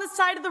saw us on the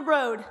side of the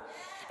road,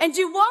 and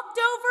you walked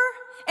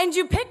over, and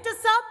you picked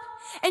us up,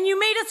 and you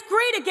made us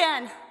great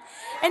again.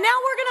 And now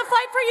we're going to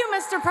fight for you,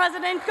 Mr.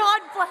 President.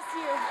 God bless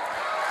you.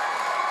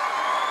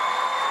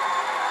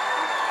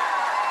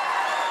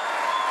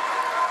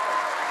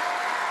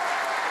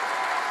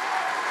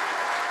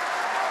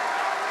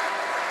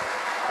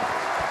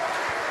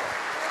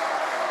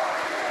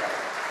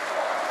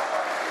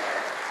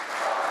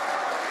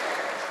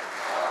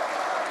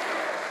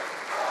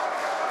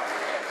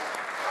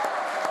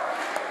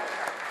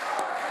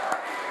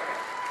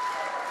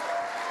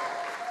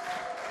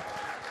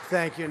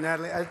 Thank you,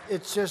 Natalie.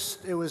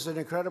 It was an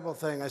incredible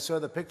thing. I saw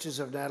the pictures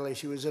of Natalie.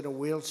 She was in a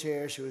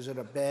wheelchair, she was in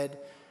a bed,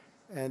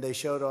 and they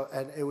showed,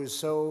 and it was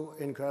so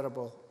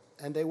incredible.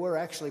 And they were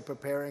actually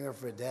preparing her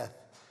for death.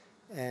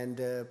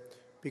 And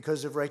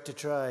because of Right to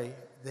Try,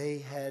 they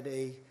had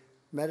a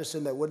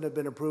medicine that wouldn't have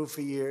been approved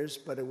for years,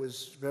 but it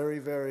was very,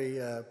 very,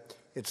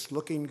 it's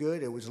looking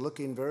good. It was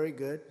looking very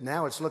good.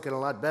 Now it's looking a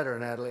lot better,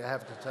 Natalie, I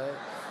have to tell you.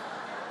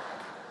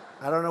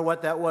 I don't know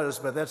what that was,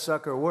 but that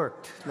sucker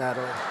worked,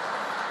 Natalie.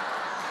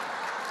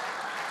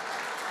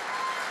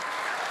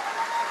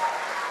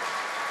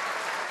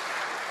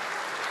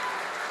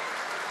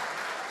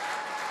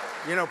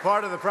 You know,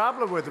 part of the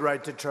problem with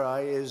Right to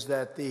Try is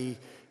that the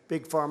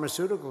big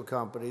pharmaceutical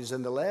companies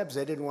and the labs,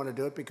 they didn't want to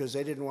do it because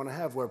they didn't want to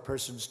have where a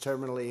person's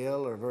terminally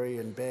ill or very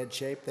in bad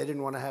shape. They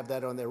didn't want to have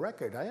that on their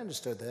record. I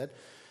understood that.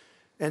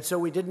 And so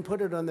we didn't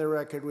put it on their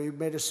record. We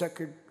made a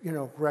second,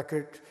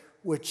 record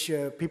which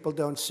people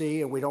don't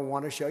see and we don't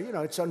want to show. You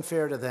know, it's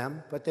unfair to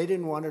them, but they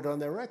didn't want it on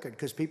their record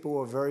because people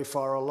were very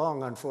far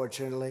along,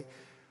 unfortunately.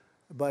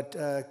 But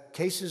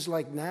cases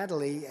like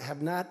Natalie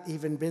have not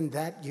even been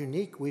that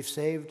unique. We've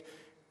saved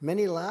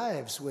many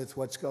lives with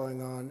what's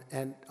going on.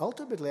 And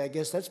ultimately, I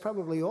guess that's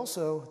probably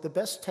also the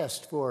best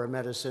test for a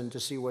medicine to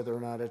see whether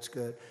or not it's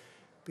good,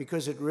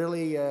 because it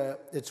really,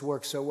 it's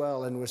worked so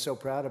well, and we're so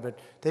proud of it.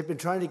 They've been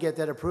trying to get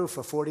that approved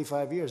for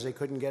 45 years. They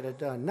couldn't get it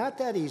done. Not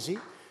that easy,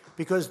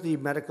 because the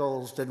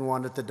medicals didn't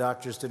want it, the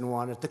doctors didn't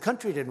want it, the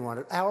country didn't want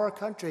it, our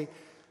country,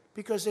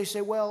 because they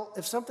say, well,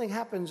 if something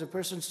happens, a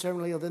person's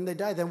terminally ill, then they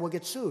die, then we'll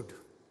get sued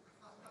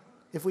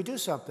if we do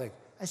something.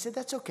 I said,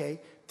 that's okay.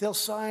 They'll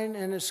sign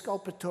an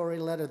exculpatory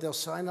letter. They'll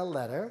sign a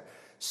letter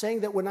saying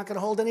that we're not going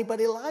to hold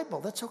anybody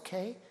liable. That's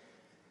okay.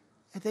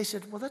 And they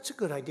said, well, that's a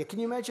good idea. Can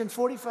you imagine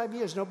 45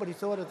 years, nobody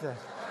thought of that?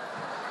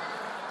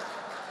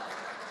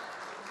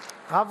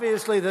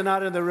 Obviously, they're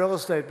not in the real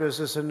estate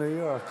business in New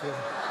York.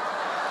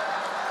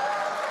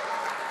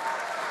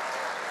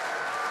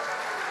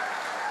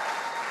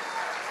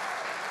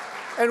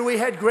 And we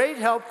had great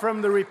help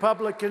from the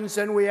Republicans,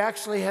 and we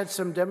actually had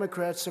some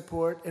Democrat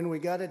support, and we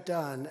got it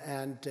done.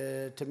 And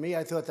to me,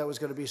 I thought that was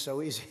going to be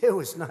so easy. It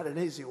was not an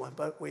easy one,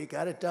 but we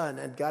got it done,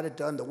 and got it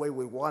done the way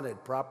we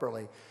wanted,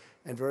 properly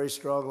and very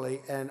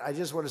strongly. And I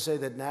just want to say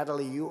that,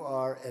 Natalie, you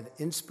are an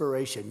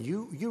inspiration.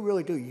 You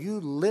really do.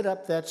 You lit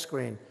up that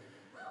screen.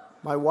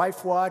 My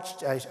wife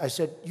watched. I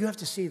said, you have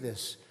to see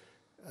this.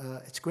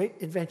 It's a great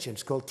invention.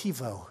 It's called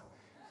TiVo.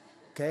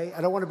 Okay?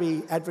 I don't want to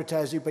be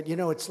advertising, but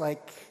it's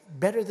like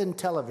better than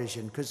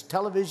television, because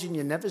television,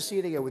 you never see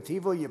it again. With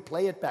TiVo, you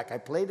play it back. I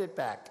played it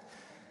back.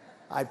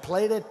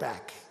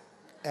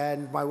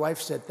 And my wife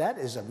said, that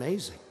is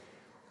amazing.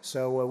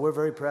 So we're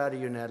very proud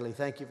of you, Natalie.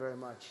 Thank you very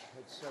much.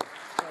 It's so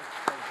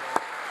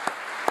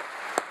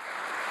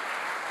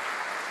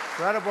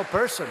incredible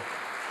person,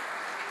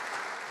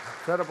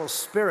 incredible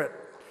spirit.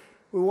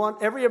 We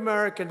want every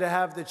American to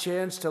have the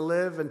chance to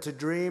live and to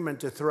dream and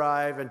to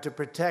thrive and to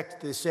protect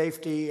the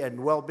safety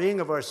and well-being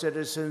of our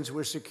citizens.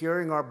 We're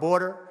securing our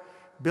border,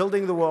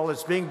 building the wall.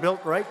 It's being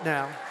built right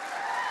now.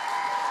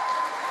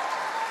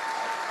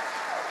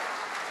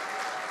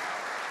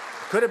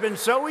 Could have been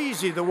so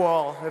easy, the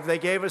wall, if they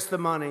gave us the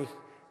money,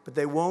 but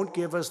they won't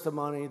give us the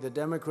money. The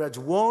Democrats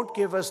won't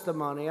give us the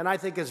money, and I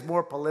think it's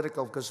more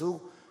political because a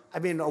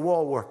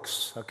wall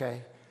works,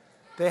 okay?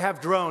 They have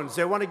drones.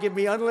 They want to give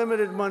me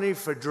unlimited money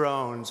for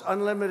drones,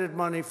 unlimited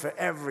money for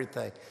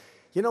everything.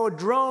 You know, a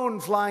drone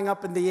flying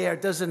up in the air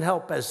doesn't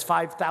help as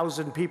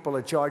 5,000 people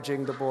are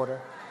charging the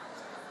border,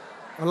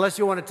 unless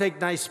you want to take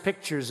nice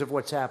pictures of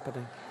what's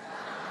happening.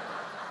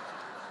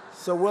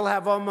 So we'll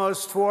have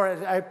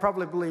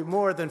probably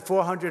more than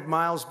 400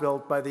 miles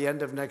built by the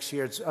end of next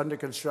year. It's under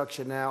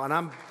construction now, and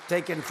I'm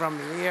taking from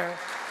here.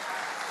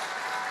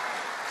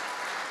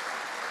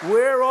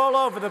 We're all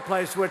over the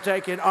place. We're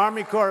taking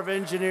Army Corps of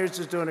Engineers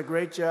is doing a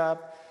great job,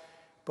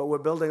 but we're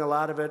building a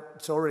lot of it.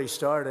 It's already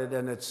started,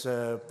 and it's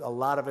a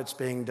lot of it's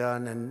being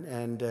done,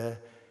 and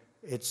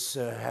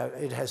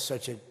it has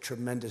such a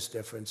tremendous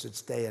difference.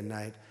 It's day and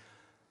night.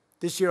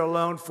 This year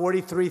alone,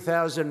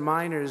 43,000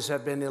 minors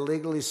have been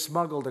illegally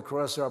smuggled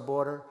across our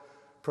border,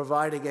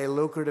 providing a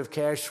lucrative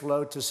cash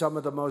flow to some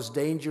of the most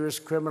dangerous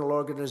criminal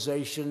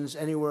organizations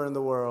anywhere in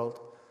the world.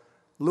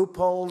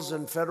 Loopholes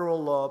in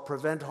federal law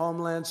prevent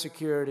Homeland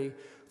Security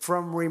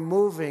from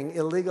removing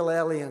illegal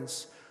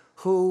aliens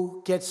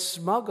who get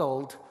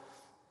smuggled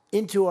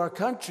into our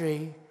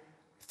country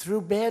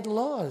through bad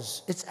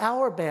laws. It's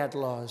our bad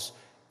laws.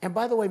 And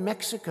by the way,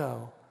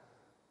 Mexico,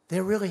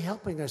 they're really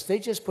helping us. They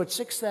just put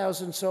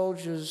 6,000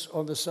 soldiers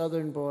on the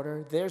southern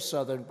border, their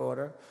southern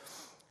border,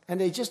 and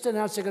they just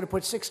announced they're going to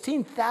put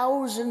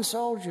 16,000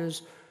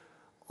 soldiers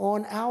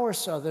on our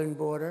southern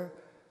border.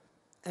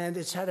 And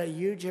it's had a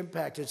huge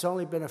impact. It's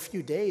only been a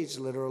few days,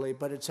 literally,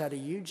 but it's had a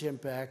huge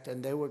impact,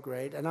 and they were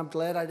great. And I'm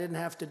glad I didn't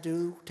have to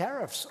do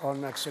tariffs on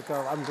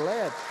Mexico. I'm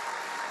glad.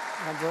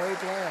 I'm very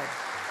glad.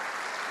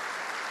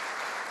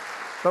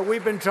 But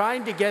we've been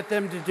trying to get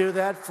them to do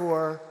that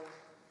for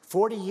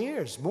 40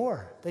 years,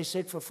 more. They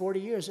said for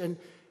 40 years. And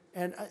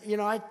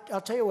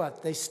I'll tell you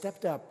what, they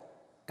stepped up.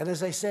 And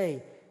as I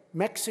say,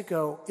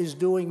 Mexico is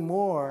doing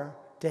more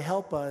to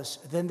help us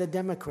than the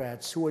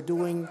Democrats, who are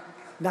doing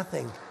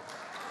nothing.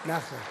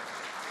 Nothing.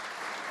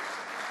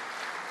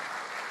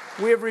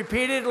 We have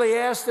repeatedly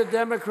asked the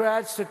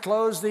Democrats to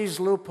close these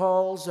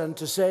loopholes and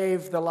to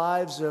save the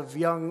lives of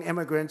young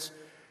immigrants.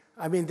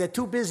 I mean, they're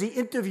too busy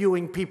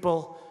interviewing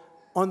people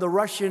on the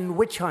Russian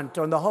witch hunt,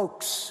 on the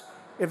hoax.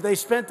 If they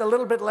spent a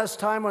little bit less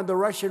time on the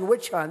Russian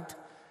witch hunt,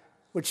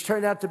 which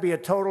turned out to be a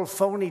total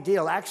phony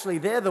deal. Actually,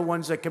 they're the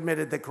ones that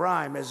committed the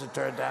crime, as it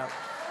turned out.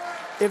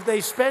 If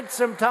they spent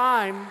some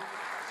time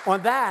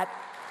on that,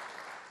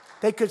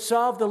 they could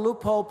solve the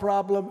loophole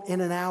problem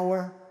in an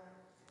hour.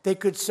 They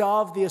could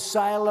solve the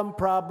asylum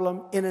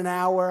problem in an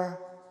hour.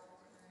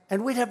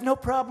 And we'd have no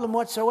problem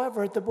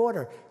whatsoever at the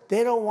border.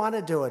 They don't want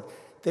to do it.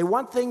 They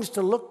want things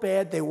to look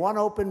bad. They want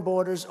open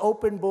borders.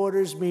 Open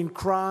borders mean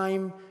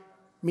crime,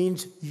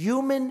 means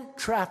human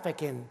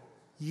trafficking.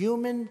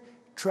 Human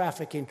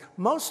trafficking.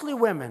 Mostly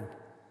women.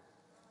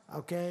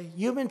 Okay?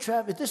 Human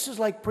trafficking. This is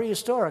like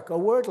prehistoric, a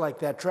word like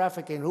that,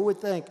 trafficking. Who would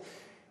think?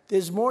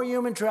 There's more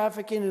human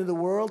trafficking in the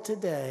world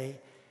today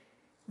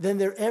than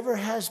there ever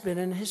has been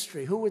in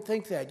history. Who would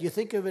think that? You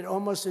think of it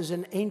almost as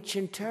an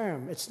ancient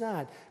term. It's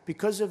not.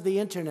 Because of the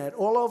internet,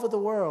 all over the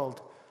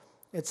world,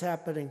 it's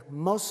happening.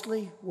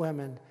 Mostly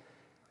women.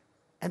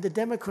 And the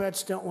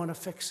Democrats don't want to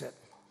fix it.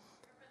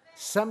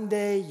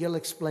 Someday you'll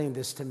explain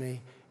this to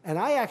me. And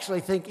I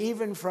actually think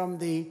even from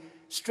the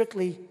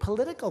strictly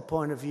political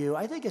point of view,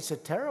 I think it's a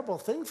terrible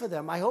thing for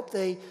them. I hope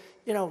they,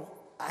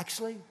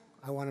 actually,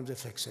 I want them to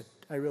fix it.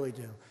 I really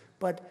do.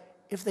 But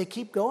if they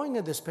keep going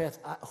in this path,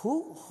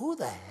 who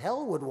the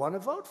hell would want to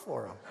vote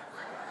for them?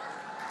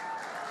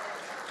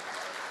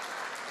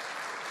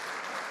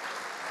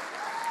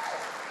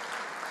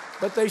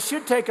 But they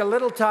should take a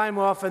little time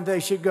off, and they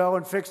should go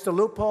and fix the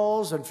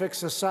loopholes and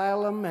fix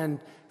asylum. And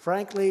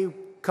frankly,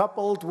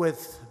 coupled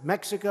with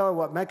Mexico,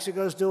 what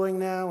Mexico's doing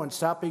now, and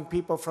stopping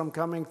people from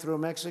coming through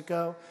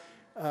Mexico,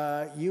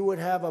 you would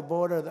have a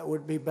border that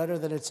would be better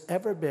than it's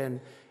ever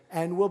been.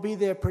 And we'll be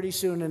there pretty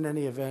soon in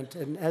any event.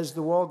 And as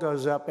the wall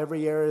goes up,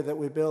 every area that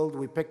we build,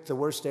 we pick the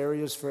worst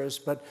areas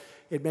first, but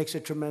it makes a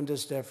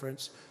tremendous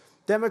difference.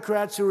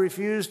 Democrats who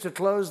refuse to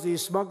close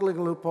these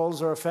smuggling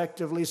loopholes are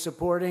effectively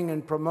supporting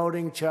and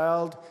promoting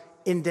child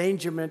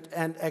endangerment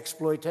and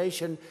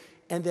exploitation.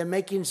 And they're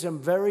making some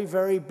very,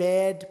 very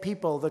bad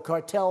people, the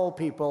cartel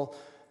people,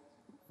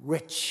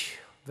 rich,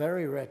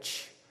 very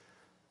rich.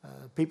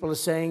 People are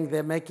saying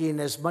they're making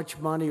as much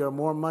money or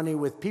more money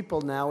with people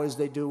now as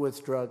they do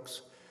with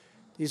drugs.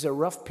 These are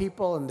rough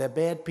people and they're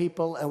bad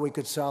people, and we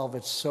could solve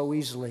it so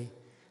easily.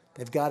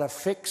 They've got to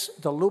fix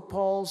the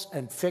loopholes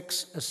and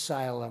fix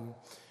asylum.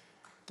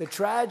 The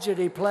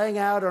tragedy playing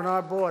out on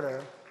our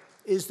border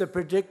is the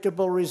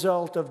predictable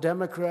result of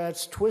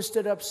Democrats'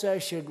 twisted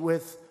obsession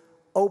with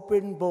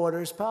open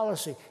borders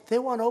policy. They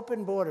want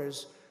open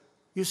borders.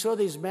 You saw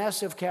these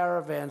massive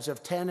caravans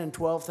of 10 and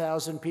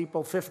 12,000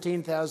 people,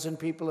 15,000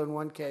 people in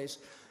one case.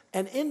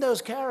 And in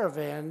those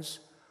caravans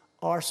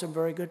are some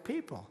very good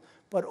people.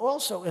 But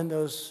also in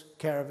those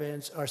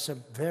caravans are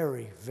some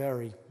very,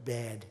 very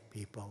bad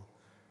people.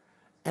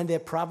 And they're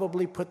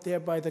probably put there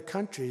by the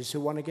countries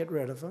who want to get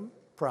rid of them,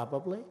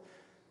 probably.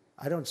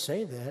 I don't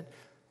say that.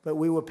 But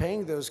we were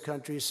paying those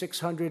countries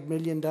 $600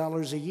 million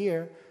a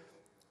year,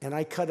 and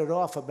I cut it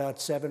off about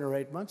 7 or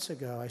 8 months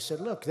ago. I said,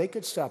 look, they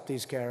could stop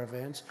these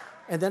caravans.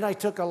 And then I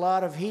took a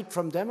lot of heat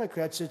from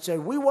Democrats that said,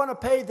 we want to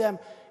pay them.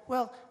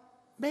 Well,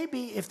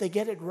 maybe if they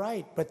get it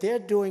right, but they're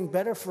doing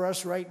better for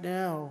us right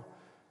now.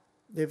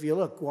 If you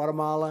look,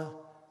 Guatemala,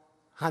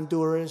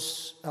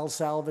 Honduras, El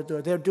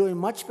Salvador, they're doing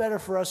much better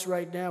for us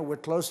right now. We're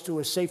close to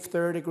a safe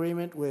third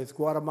agreement with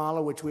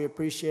Guatemala, which we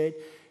appreciate.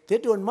 They're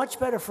doing much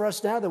better for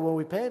us now than when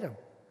we paid them.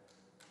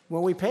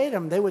 When we paid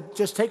them, they were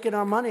just taking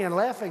our money and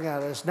laughing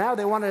at us. Now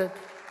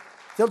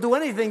they'll do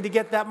anything to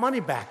get that money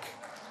back.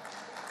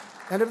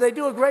 And if they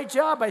do a great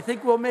job, I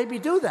think we'll maybe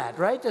do that,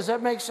 right? Does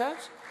that make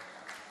sense?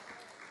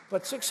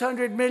 But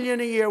 $600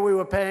 million a year we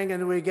were paying,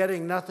 and we were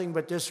getting nothing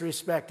but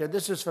disrespect. And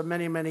this is for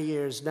many, many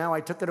years. Now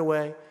I took it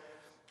away.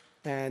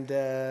 And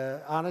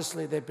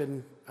honestly, they've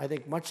been, I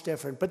think, much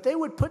different. But they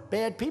would put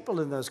bad people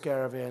in those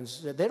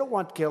caravans. They don't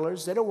want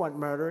killers. They don't want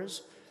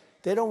murderers.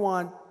 They don't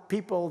want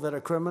people that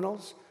are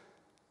criminals.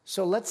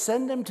 So let's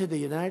send them to the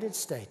United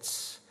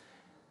States.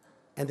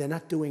 And they're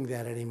not doing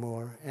that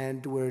anymore.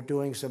 And we're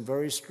doing some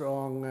very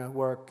strong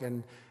work.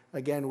 And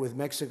again, with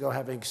Mexico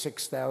having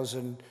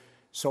 6,000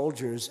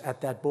 soldiers at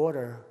that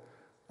border,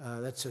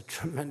 that's a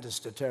tremendous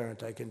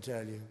deterrent, I can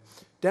tell you.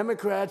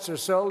 Democrats are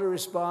solely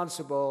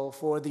responsible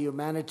for the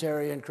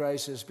humanitarian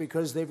crisis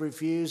because they've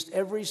refused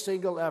every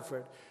single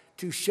effort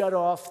to shut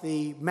off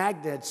the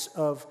magnets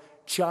of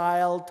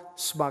child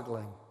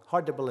smuggling.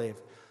 Hard to believe.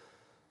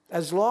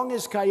 As long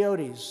as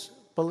coyotes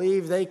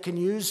believe they can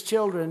use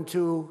children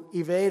to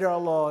evade our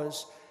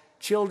laws,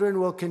 children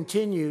will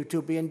continue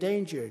to be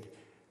endangered.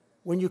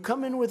 When you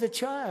come in with a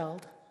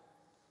child,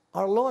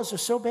 our laws are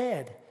so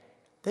bad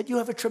that you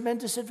have a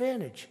tremendous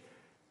advantage.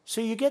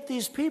 So you get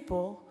these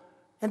people,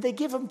 and they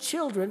give them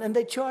children, and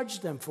they charge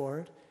them for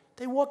it.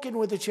 They walk in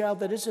with a child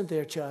that isn't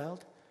their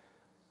child.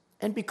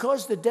 And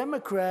because the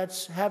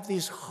Democrats have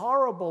these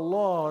horrible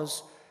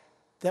laws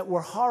that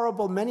were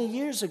horrible many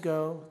years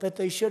ago, that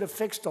they should have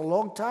fixed a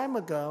long time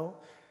ago,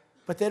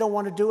 but they don't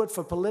want to do it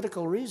for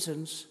political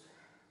reasons.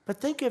 But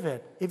think of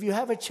it. If you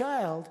have a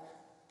child,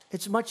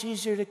 it's much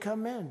easier to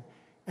come in.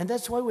 And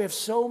that's why we have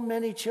so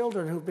many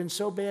children who've been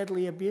so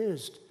badly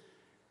abused.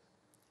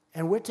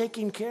 And we're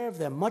taking care of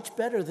them much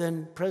better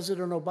than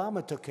President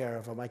Obama took care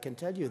of them, I can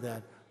tell you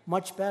that.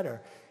 Much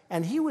better.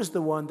 And he was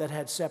the one that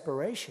had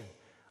separation.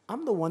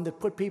 I'm the one that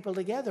put people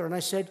together. And I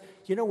said,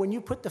 you know, when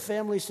you put the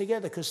families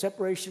together, because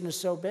separation is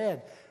so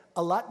bad,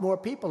 a lot more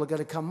people are going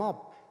to come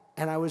up.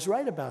 And I was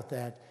right about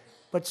that.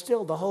 But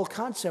still, the whole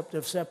concept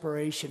of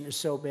separation is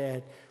so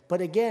bad.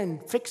 But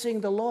again,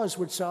 fixing the laws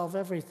would solve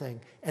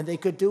everything. And they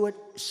could do it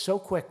so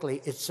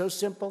quickly. It's so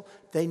simple.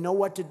 They know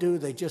what to do.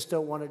 They just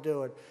don't want to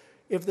do it.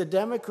 If the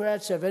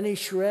Democrats have any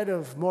shred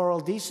of moral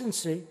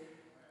decency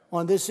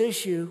on this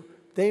issue,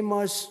 they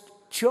must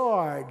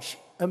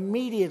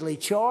immediately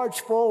charge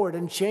forward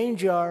and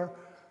change our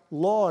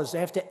laws. They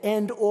have to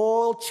end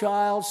all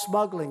child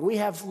smuggling. We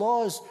have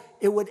laws.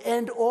 It would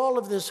end all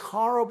of this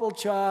horrible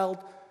child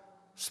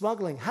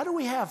smuggling. How do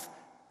we have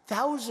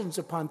thousands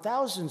upon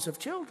thousands of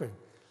children?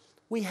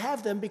 We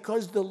have them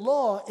because the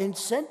law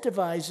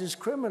incentivizes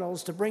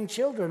criminals to bring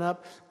children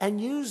up and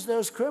use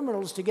those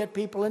criminals to get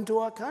people into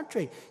our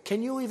country.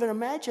 Can you even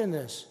imagine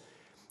this?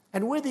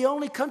 And we're the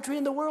only country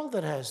in the world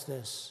that has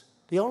this.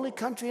 The only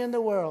country in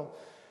the world.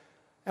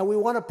 And we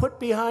want to put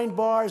behind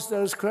bars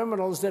those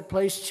criminals that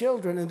place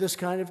children in this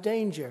kind of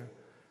danger.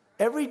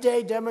 Every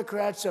day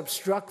Democrats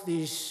obstruct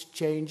these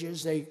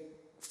changes. They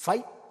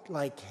fight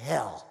like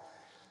hell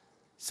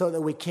so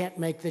that we can't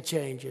make the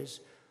changes.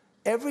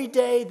 Every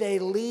day they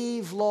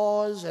leave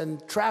laws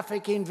and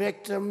trafficking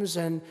victims.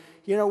 And,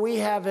 you know, we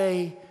have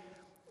a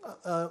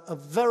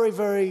very,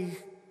 very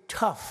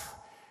tough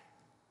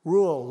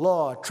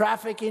law,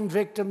 Trafficking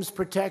Victims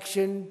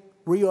Protection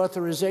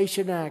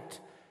Reauthorization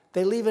Act.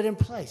 They leave it in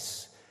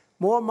place.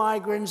 More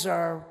migrants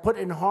are put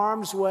in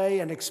harm's way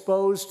and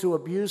exposed to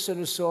abuse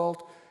and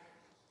assault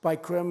by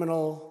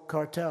criminal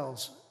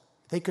cartels.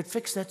 They could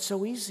fix that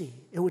so easy.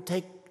 It would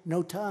take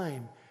no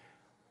time.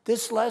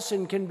 This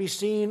lesson can be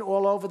seen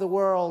all over the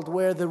world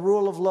where the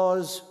rule of law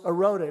is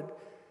eroded.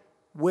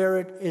 Where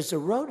it is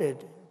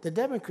eroded, the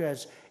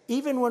Democrats,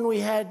 even when we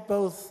had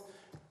both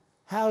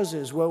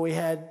houses, where we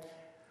had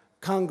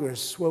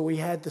Congress, where we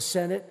had the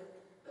Senate,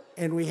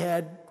 and we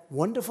had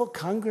wonderful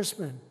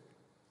congressmen.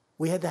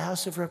 We had the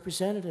House of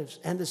Representatives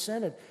and the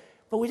Senate,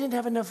 but we didn't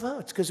have enough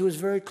votes because it was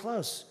very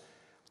close.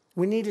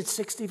 We needed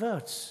 60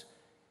 votes,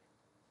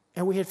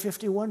 and we had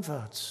 51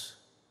 votes.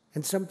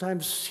 And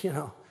sometimes, you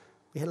know,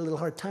 we had a little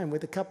hard time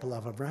with a couple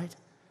of them, right?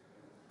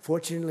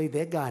 Fortunately,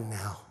 they're gone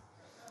now.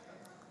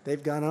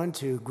 They've gone on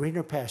to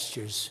greener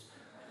pastures,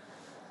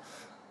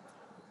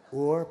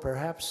 or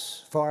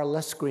perhaps far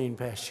less green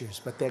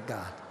pastures, but they're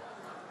gone.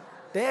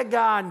 They're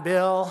gone,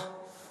 Bill.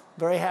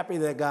 Very happy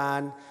they're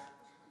gone.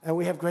 And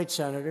we have great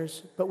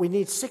senators, but we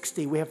need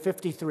 60. We have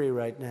 53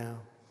 right now.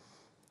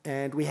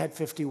 And we had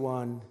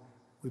 51.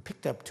 We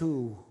picked up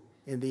 2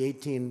 in the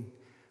 18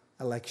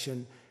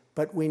 election,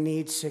 but we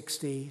need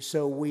 60.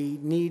 So we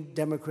need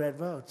Democrat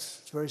votes.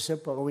 It's very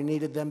simple. We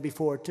needed them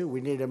before, too. We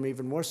needed them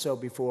even more so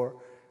before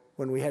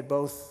when we had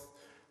both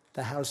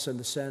the House and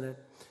the Senate.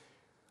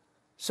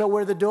 So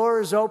where the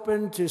door is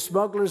open to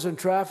smugglers and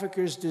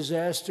traffickers,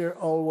 disaster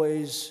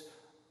always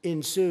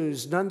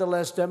ensues.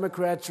 Nonetheless,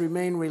 Democrats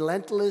remain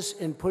relentless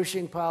in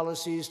pushing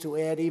policies to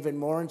add even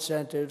more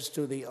incentives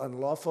to the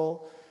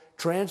unlawful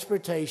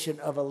transportation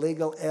of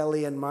illegal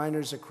alien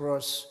minors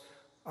across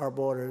our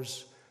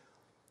borders.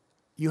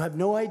 You have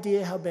no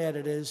idea how bad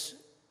it is,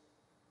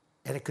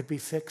 and it could be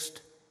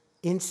fixed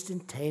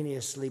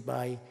instantaneously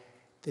by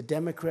the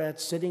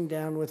Democrats sitting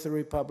down with the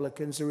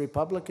Republicans. The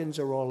Republicans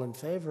are all in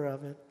favor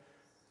of it.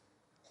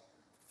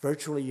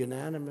 Virtually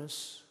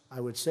unanimous. I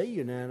would say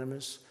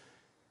unanimous.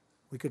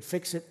 We could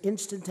fix it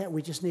instantaneously.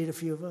 We just need a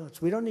few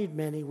votes. We don't need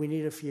many. We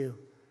need a few.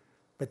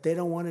 But they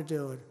don't want to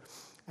do it.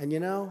 And you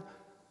know,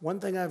 one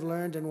thing I've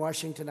learned in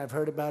Washington, I've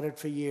heard about it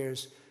for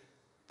years,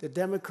 the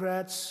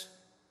Democrats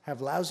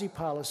have lousy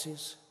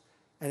policies,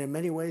 and in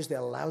many ways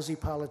they're lousy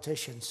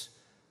politicians.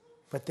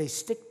 But they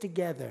stick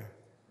together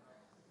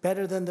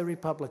better than the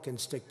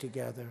Republicans stick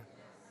together.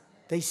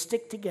 They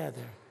stick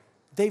together.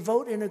 They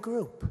vote in a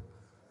group.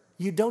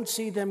 You don't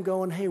see them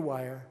going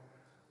haywire.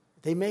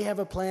 They may have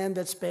a plan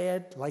that's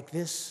bad, like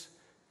this,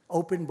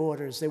 open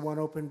borders. They want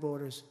open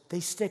borders. They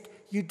stick.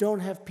 You don't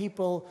have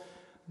people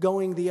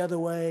going the other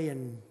way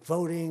and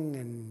voting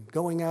and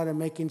going out and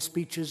making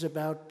speeches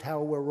about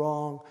how we're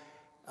wrong.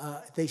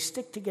 They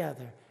stick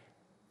together.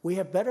 We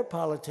have better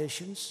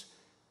politicians.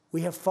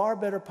 We have far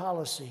better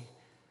policy.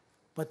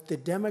 But the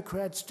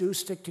Democrats do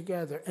stick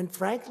together. And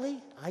frankly,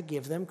 I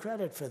give them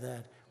credit for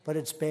that. But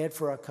it's bad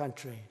for our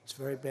country. It's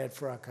very bad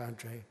for our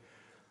country.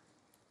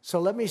 So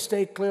let me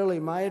state clearly,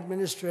 my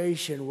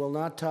administration will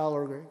not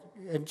tolerate,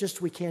 and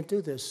we can't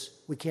do this.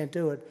 We can't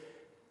do it.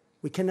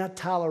 We cannot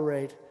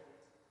tolerate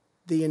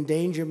the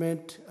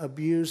endangerment,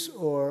 abuse,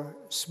 or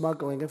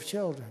smuggling of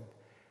children.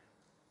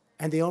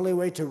 And the only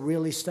way to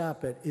really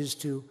stop it is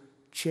to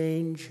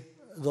change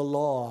the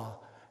law,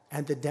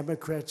 and the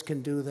Democrats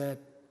can do that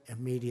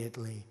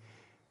immediately.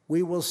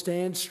 We will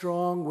stand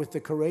strong with the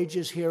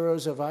courageous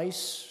heroes of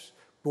ICE,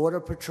 Border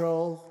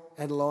Patrol,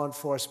 and law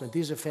enforcement.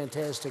 These are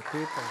fantastic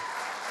people.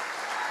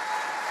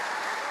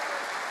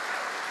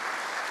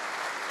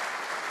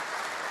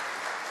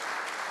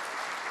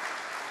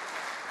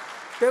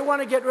 They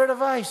want to get rid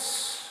of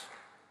ICE.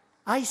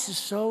 ICE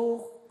is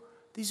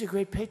these are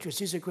great patriots,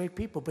 these are great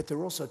people, but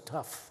they're also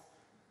tough.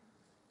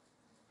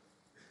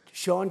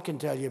 Sean can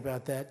tell you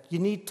about that. You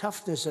need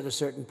toughness at a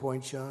certain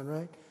point, Sean,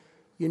 right?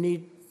 You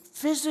need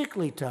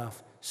physically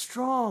tough,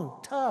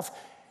 strong, tough.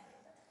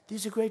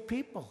 These are great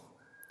people.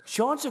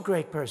 Sean's a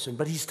great person,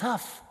 but he's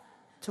tough.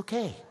 It's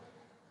okay.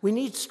 We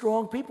need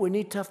strong people. We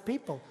need tough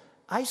people.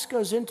 ICE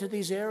goes into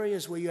these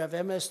areas where you have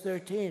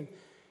MS-13,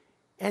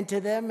 and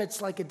to them,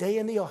 it's like a day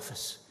in the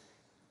office.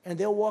 And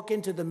they'll walk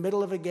into the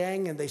middle of a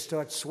gang, and they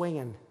start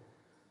swinging.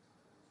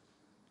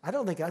 I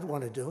don't think I'd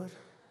want to do it.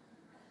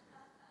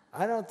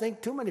 I don't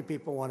think too many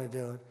people want to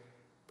do it.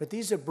 But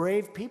these are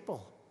brave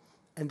people,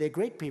 and they're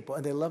great people,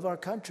 and they love our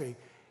country.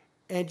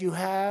 And you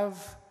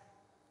have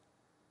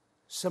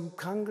some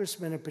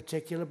congressmen in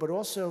particular, but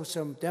also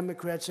some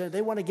Democrats,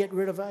 they want to get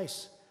rid of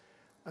ICE.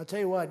 I'll tell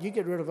you what, you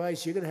get rid of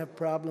ICE, you're going to have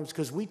problems,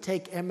 because we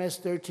take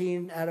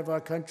MS-13 out of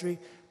our country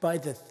by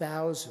the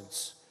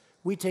thousands.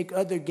 We take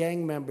other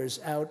gang members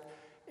out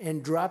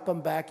and drop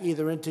them back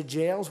either into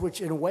jails, which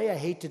in a way I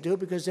hate to do,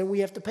 because then we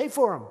have to pay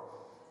for them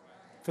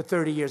for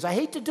 30 years. I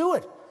hate to do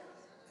it.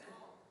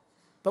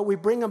 But we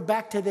bring them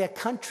back to their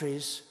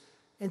countries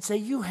and say,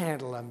 you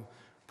handle them.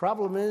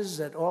 Problem is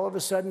that all of a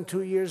sudden,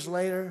 2 years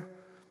later,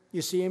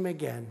 you see them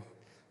again,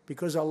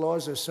 because our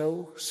laws are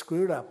so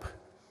screwed up.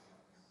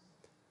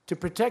 To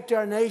protect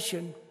our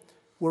nation,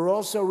 we're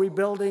also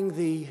rebuilding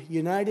the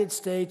United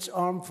States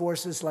Armed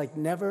Forces like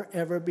never,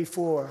 ever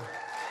before.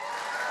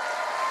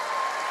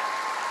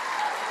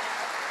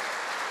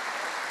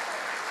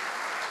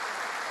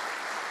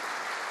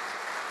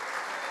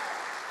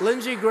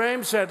 Lindsey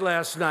Graham said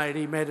last night,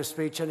 he made a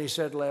speech, and he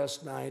said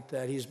last night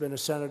that he's been a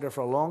senator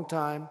for a long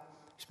time.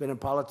 He's been in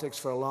politics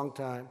for a long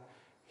time.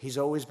 He's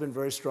always been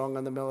very strong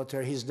on the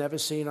military. He's never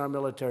seen our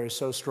military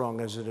so strong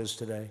as it is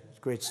today. It's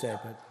a great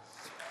statement.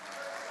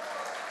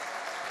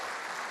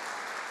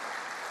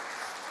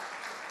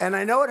 And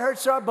I know it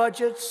hurts our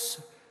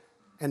budgets,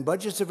 and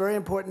budgets are very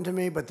important to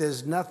me, but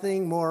there's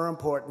nothing more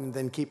important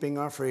than keeping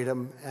our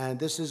freedom. And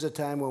this is a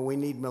time when we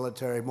need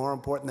military, more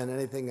important than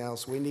anything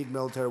else. We need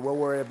military. We'll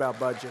worry about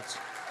budgets.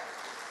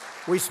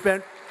 We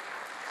spent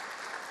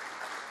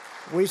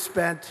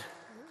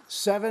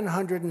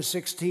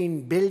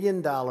 $716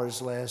 billion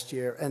last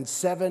year and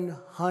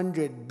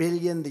 $700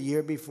 billion the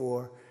year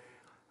before.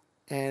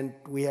 And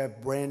we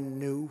have brand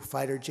new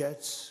fighter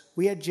jets.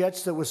 We had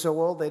jets that were so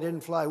old they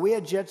didn't fly. We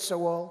had jets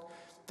so old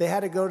they had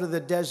to go to the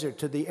desert,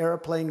 to the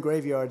airplane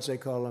graveyards, they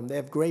call them. They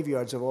have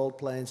graveyards of old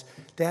planes.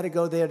 They had to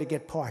go there to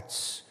get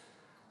parts.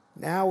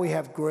 Now we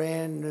have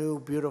brand new,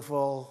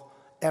 beautiful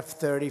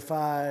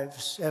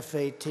F-35s,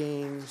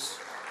 F-18s.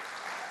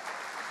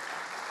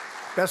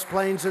 Best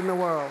planes in the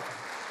world.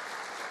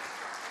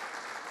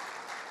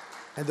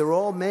 And they're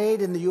all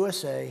made in the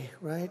USA,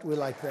 right? We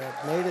like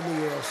that. Made in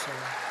the USA.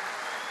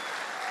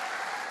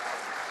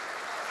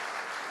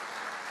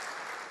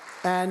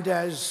 And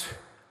as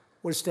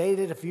was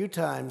stated a few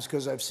times,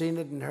 because I've seen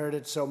it and heard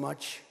it so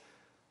much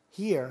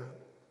here,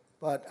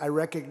 but I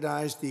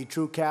recognize the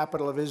true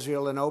capital of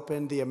Israel and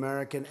opened the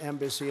American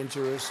embassy in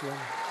Jerusalem.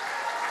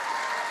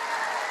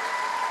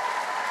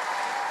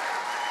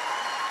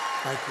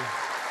 Thank you.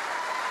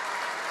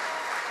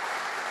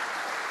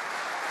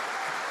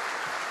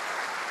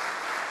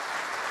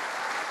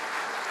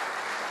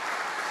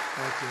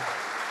 Thank you.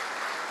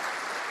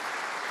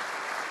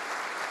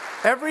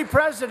 Every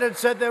president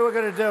said they were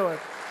going to do it.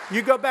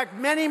 You go back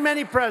many,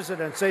 many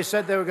presidents, they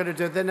said they were going to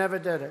do it. They never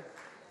did it.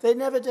 They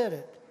never did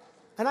it.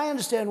 And I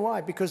understand why,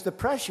 because the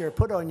pressure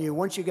put on you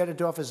once you get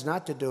into office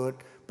not to do it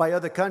by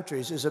other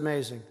countries is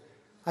amazing.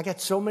 I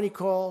got so many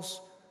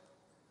calls,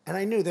 and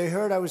I knew they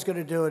heard I was going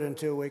to do it in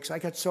 2 weeks. I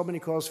got so many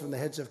calls from the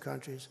heads of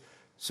countries.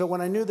 So when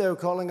I knew they were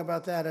calling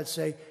about that, I'd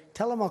say,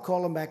 tell them I'll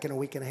call them back in a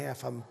week and a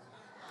half. I'm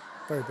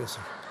very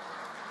busy.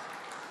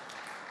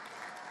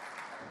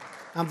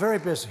 I'm very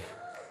busy.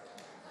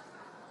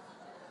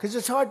 Because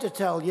it's hard to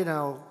tell, you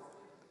know,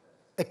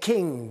 a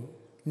king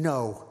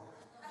no.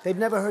 They've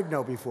never heard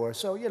no before.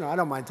 So, you know, I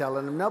don't mind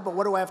telling them no, but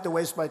what do I have to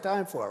waste my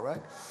time for,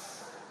 right?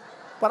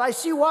 But I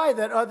see why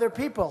that other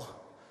people,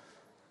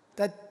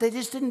 that they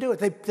just didn't do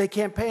it. They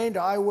campaigned,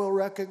 I will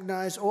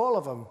recognize all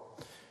of them.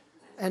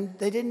 And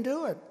they didn't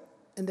do it.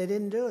 And they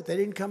didn't do it. They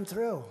didn't come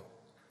through.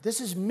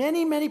 This is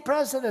many, many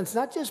presidents,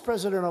 not just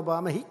President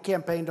Obama. He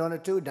campaigned on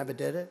it too, never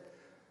did it.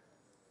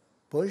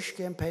 Bush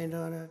campaigned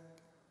on it.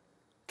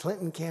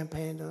 Clinton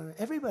campaigned on it.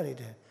 Everybody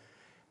did.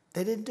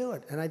 They didn't do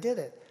it, and I did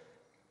it.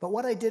 But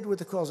what I did with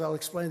the calls, I'll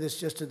explain this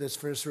just to this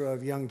first row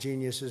of young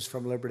geniuses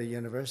from Liberty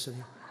University.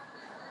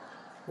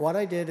 What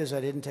I did is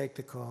I didn't take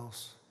the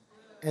calls.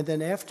 And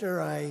then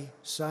after I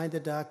signed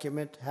the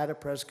document, had a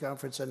press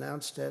conference,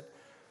 announced it,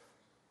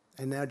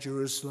 And now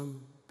Jerusalem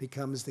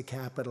becomes the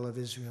capital of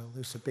Israel.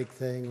 It's a big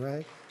thing,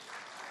 right?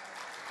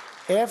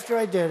 After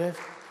I did it,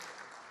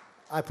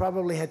 I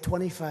probably had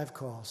 25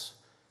 calls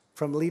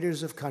from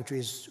leaders of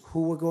countries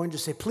who were going to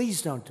say,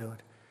 please don't do it.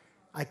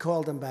 I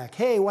called them back.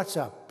 Hey, what's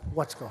up?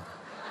 What's going on?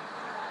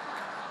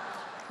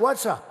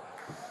 What's up?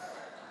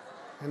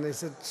 And they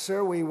said,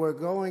 sir, we were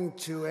going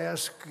to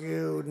ask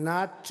you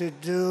not to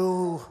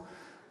do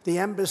the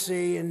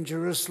embassy in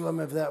Jerusalem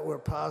if that were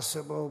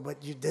possible,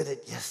 but you did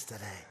it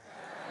yesterday.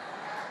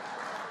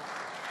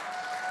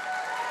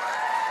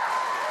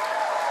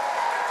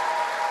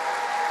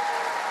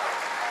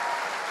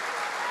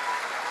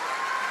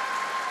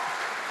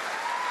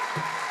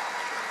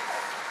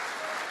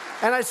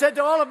 And I said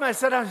to all of them, I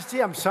said, oh,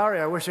 gee, I'm sorry,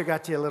 I wish I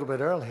got to you a little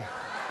bit earlier.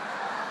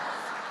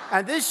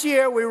 And this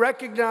year we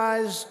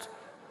recognized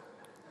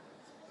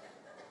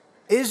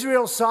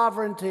Israel's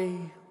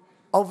sovereignty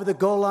over the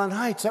Golan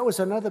Heights. That was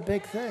another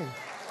big thing.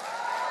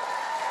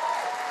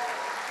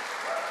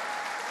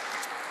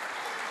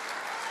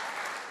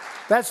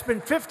 That's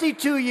been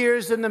 52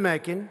 years in the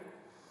making.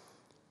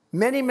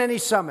 Many, many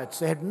summits.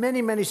 They had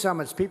many, many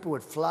summits. People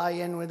would fly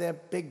in with their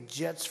big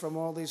jets from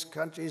all these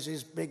countries,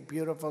 these big,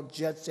 beautiful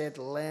jets. They had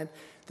to land.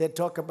 They'd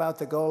talk about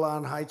the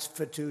Golan Heights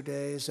for 2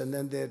 days, and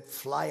then they'd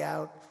fly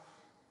out.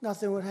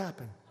 Nothing would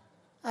happen.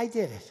 I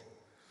did it.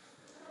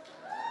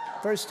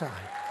 First time.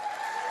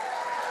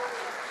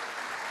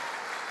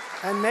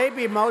 And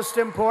maybe most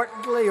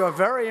importantly, or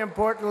very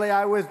importantly,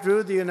 I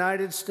withdrew the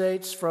United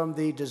States from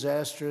the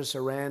disastrous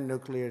Iran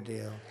nuclear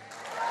deal.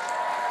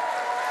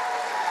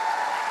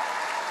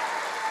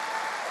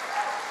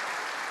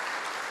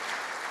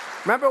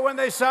 Remember when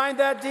they signed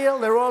that deal?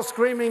 They were all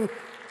screaming,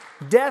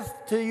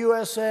 death to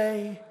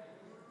USA,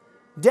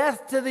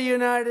 death to the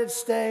United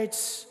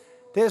States.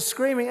 They're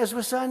screaming as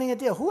we're signing a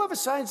deal. Whoever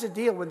signs a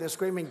deal when they're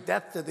screaming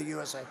death to the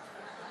USA?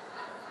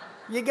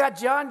 You got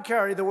John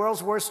Kerry, the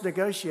world's worst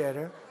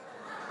negotiator,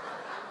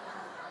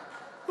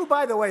 who,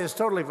 by the way, has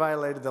totally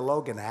violated the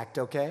Logan Act,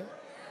 okay?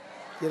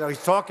 You know,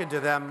 he's talking to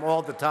them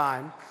all the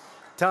time,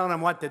 telling them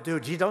what to do.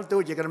 Gee, don't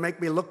do it. You're going to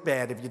make me look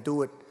bad if you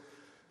do it.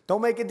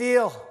 Don't make a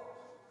deal.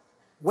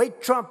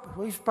 Wait Trump,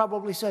 he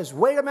probably says,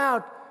 wait him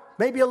out.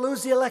 Maybe you'll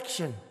lose the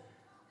election.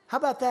 How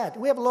about that?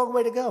 We have a long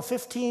way to go,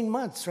 15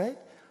 months, right?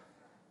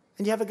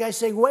 And you have a guy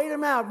saying, wait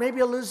him out. Maybe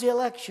you'll lose the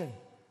election.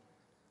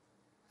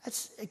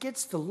 That's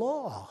against the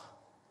law.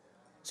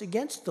 It's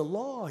against the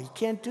law. You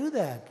can't do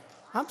that.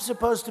 I'm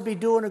supposed to be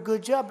doing a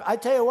good job. I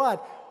tell you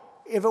what,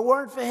 if it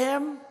weren't for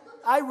him,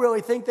 I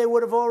really think they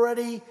would have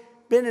already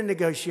been in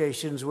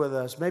negotiations with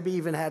us, maybe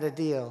even had a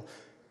deal.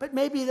 But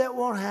maybe that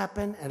won't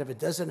happen, and if it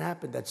doesn't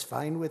happen, that's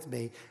fine with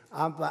me.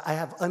 I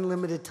have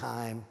unlimited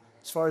time,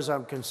 as far as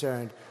I'm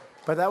concerned.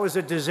 But that was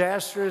a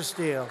disastrous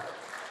deal.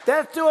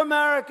 Death to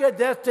America,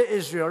 death to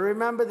Israel.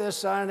 Remember, they're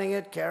signing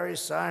it, Kerry's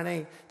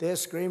signing, they're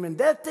screaming,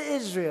 death to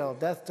Israel,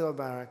 death to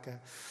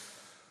America.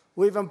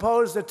 We've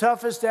imposed the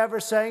toughest ever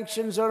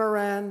sanctions on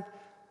Iran,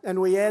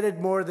 and we added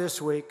more this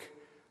week.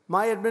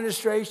 My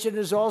administration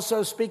is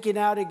also speaking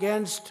out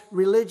against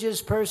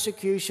religious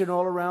persecution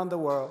all around the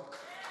world.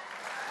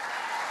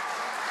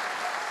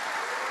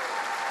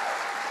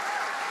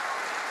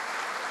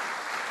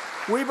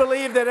 We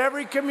believe that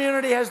every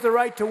community has the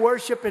right to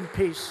worship in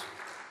peace.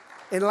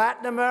 In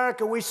Latin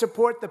America, we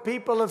support the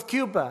people of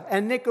Cuba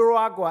and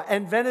Nicaragua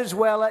and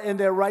Venezuela in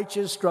their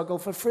righteous struggle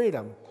for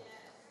freedom.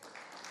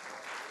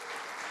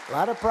 A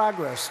lot of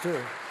progress,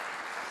 too.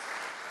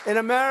 In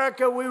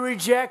America, we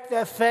reject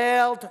the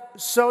failed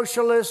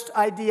socialist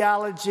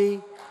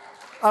ideology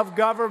of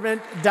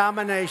government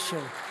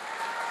domination.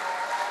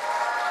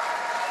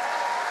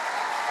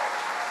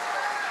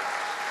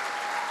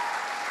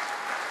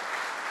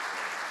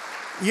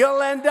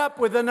 You'll end up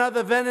with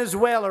another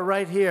Venezuela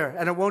right here,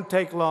 and it won't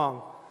take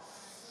long.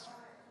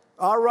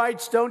 Our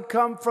rights don't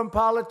come from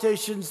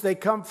politicians, they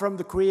come from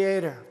the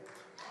Creator.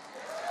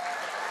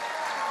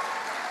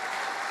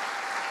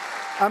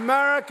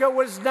 America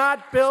was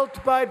not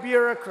built by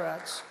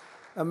bureaucrats.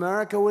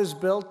 America was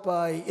built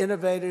by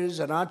innovators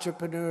and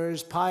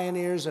entrepreneurs,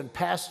 pioneers and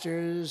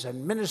pastors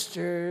and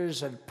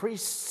ministers and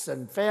priests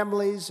and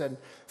families and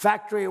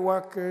factory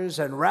workers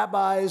and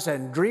rabbis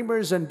and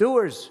dreamers and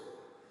doers.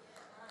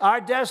 Our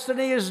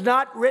destiny is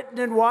not written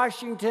in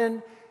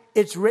Washington,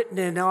 it's written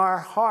in our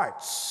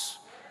hearts.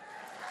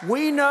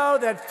 We know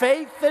that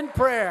faith and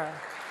prayer,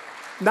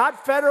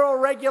 not federal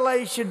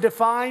regulation,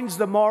 defines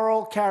the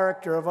moral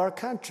character of our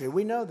country.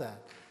 We know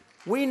that.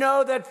 We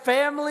know that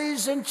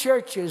families and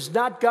churches,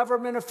 not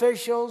government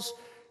officials,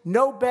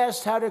 know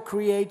best how to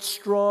create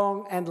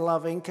strong and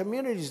loving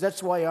communities.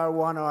 That's why I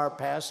want our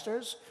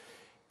pastors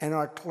and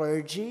our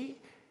clergy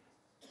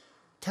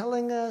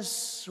telling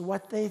us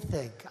what they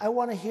think. I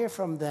want to hear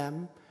from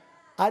them.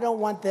 I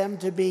don't want them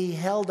to be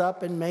held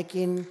up in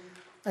making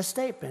a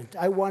statement.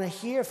 I want to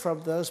hear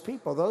from those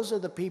people. Those are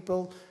the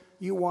people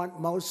you want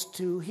most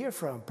to hear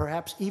from,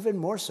 perhaps even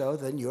more so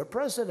than your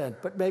president,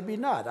 but maybe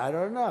not. I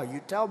don't know.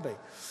 You tell me.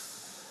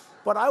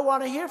 But I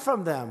want to hear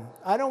from them.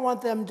 I don't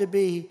want them to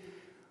be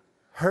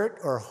hurt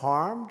or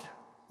harmed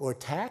or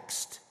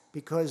taxed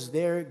because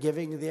they're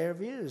giving their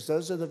views.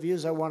 Those are the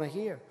views I want to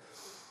hear.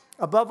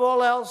 Above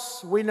all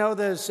else, we know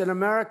this. In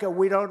America,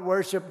 we don't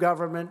worship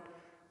government,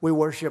 we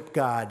worship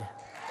God.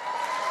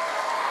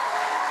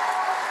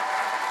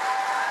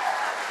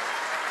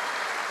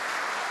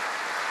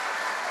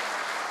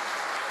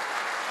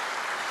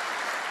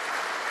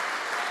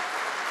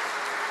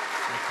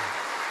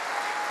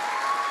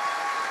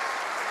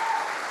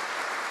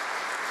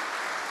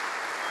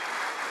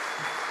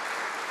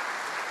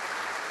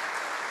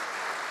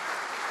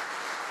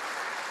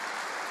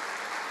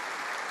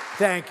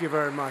 Thank you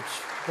very much.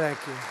 Thank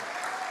you.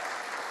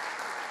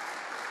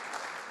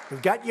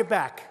 We've got you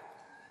back.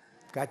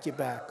 Got you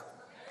back.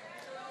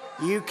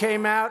 You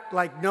came out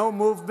like no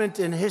movement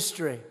in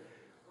history.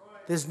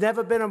 There's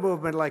never been a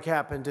movement like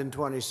happened in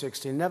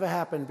 2016. Never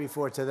happened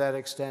before to that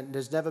extent.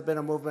 There's never been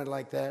a movement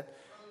like that.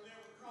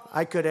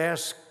 I could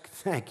ask,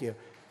 thank you.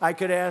 I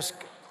could ask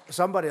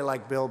somebody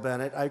like Bill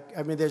Bennett.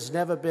 I mean, there's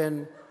never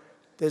been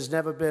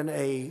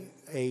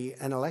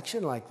an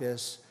election like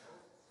this.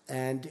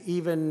 And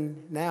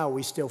even now,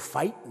 we still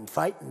fight and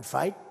fight and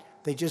fight.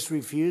 They just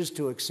refuse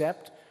to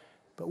accept.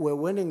 But we're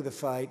winning the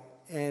fight,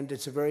 and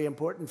it's a very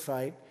important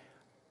fight.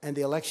 And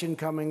the election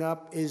coming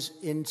up is,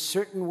 in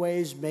certain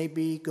ways,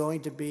 maybe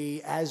going to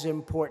be as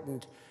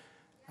important.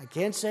 I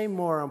can't say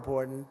more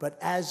important, but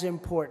as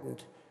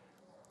important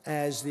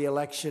as the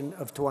election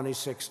of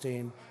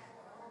 2016.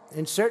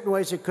 In certain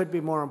ways, it could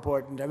be more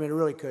important. I mean, it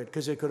really could,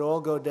 because it could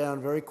all go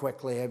down very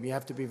quickly. I mean, you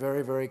have to be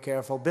very, very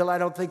careful. Bill, I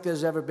don't think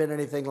there's ever been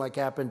anything like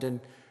happened in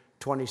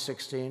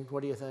 2016.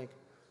 What do you think?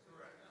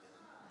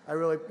 I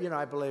really,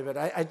 I believe it.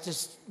 I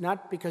just,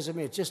 not because of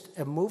me, it's just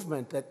a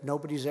movement that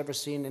nobody's ever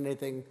seen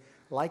anything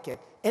like it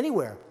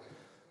anywhere.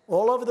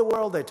 All over the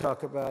world, they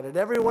talk about it.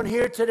 Everyone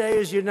here today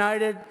is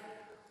united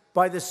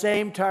by the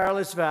same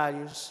tireless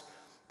values: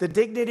 the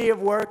dignity of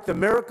work, the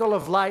miracle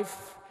of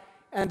life,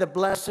 and the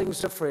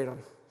blessings of freedom.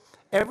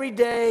 Every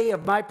day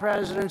of my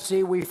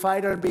presidency, we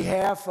fight on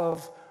behalf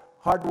of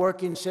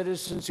hardworking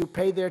citizens who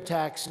pay their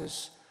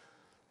taxes,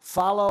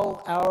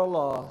 follow our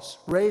laws,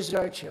 raise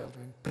our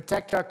children,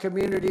 protect our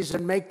communities,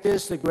 and make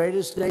this the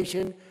greatest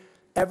nation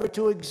ever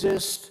to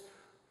exist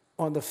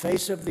on the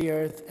face of the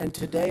earth. And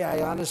today,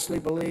 I honestly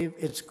believe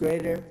it's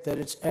greater than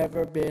it's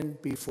ever been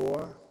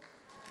before.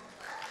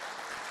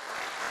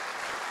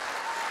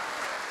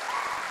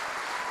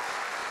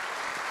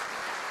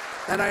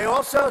 And I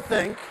also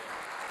think,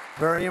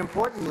 very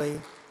importantly,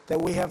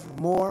 that we have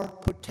more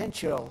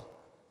potential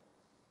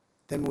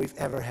than we've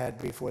ever had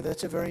before.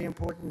 That's a very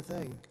important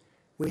thing.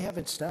 We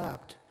haven't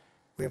stopped.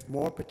 We have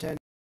more potential.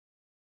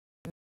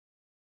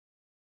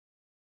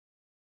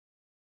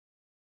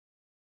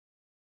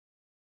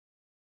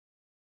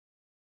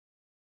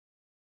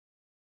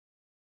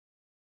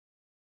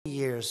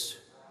 Years.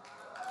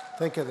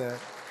 Think of that.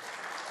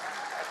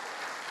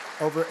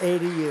 Over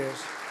 80 years.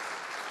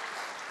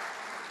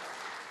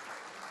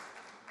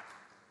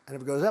 And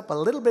if it goes up a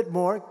little bit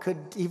more, it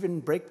could even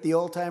break the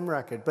all-time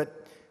record.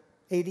 But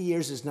 80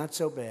 years is not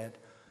so bad.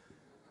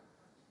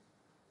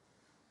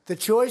 The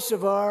choice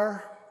of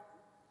our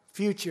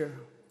future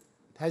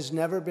has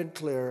never been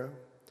clearer.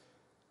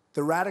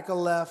 The radical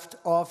left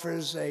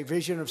offers a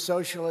vision of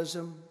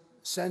socialism,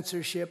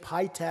 censorship,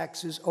 high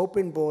taxes,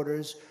 open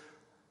borders,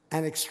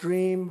 and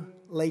extreme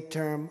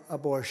late-term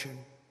abortion.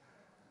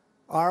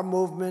 Our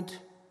movement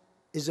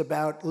is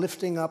about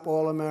lifting up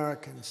all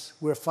Americans.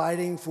 We're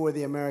fighting for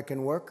the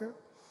American worker,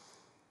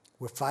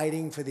 we're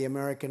fighting for the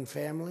American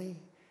family,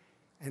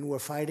 and we're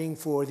fighting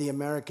for the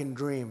American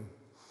dream.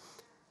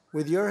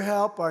 With your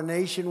help, our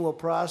nation will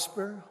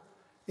prosper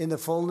in the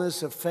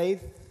fullness of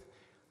faith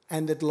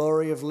and the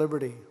glory of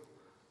liberty.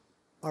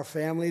 Our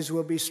families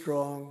will be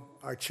strong,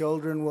 our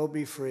children will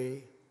be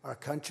free, our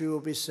country will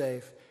be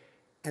safe,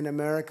 and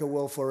America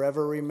will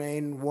forever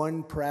remain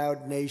one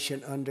proud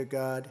nation under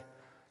God.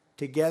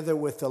 Together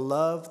with the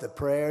love, the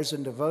prayers,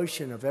 and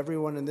devotion of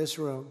everyone in this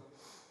room,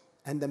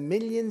 and the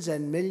millions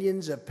and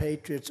millions of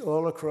patriots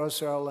all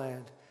across our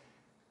land,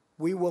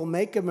 we will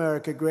make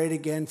America great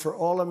again for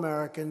all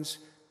Americans,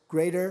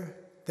 greater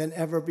than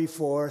ever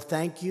before.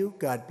 Thank you,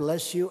 God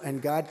bless you,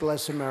 and God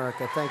bless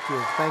America. Thank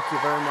you. Thank you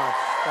very much.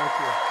 Thank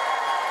you.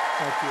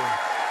 Thank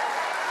you.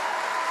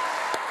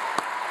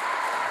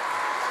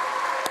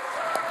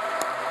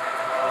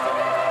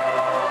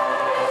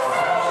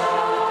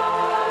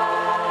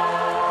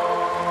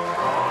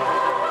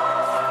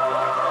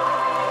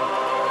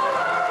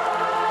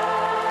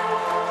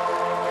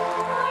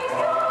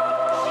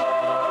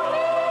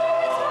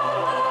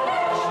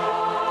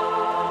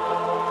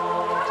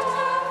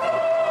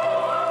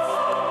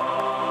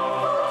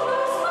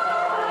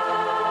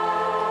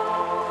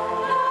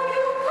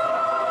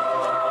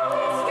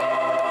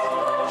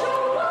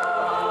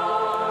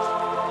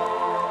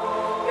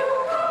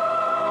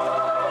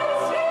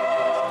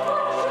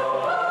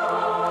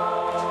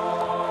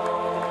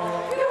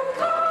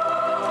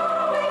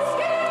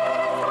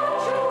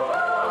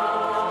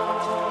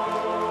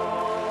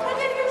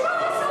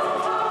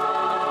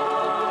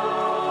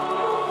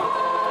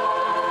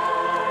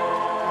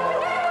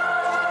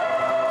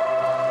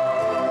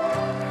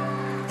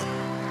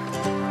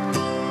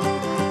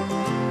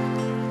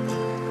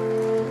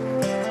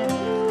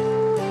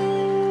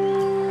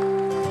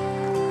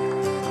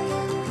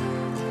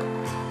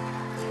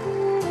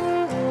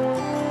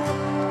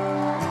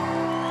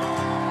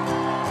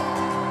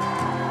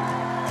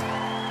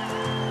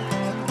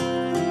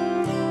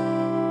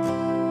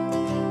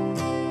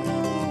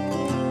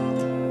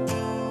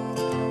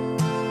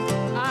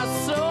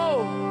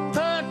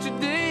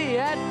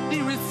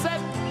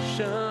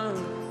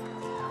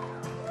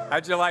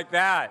 How'd you like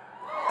that?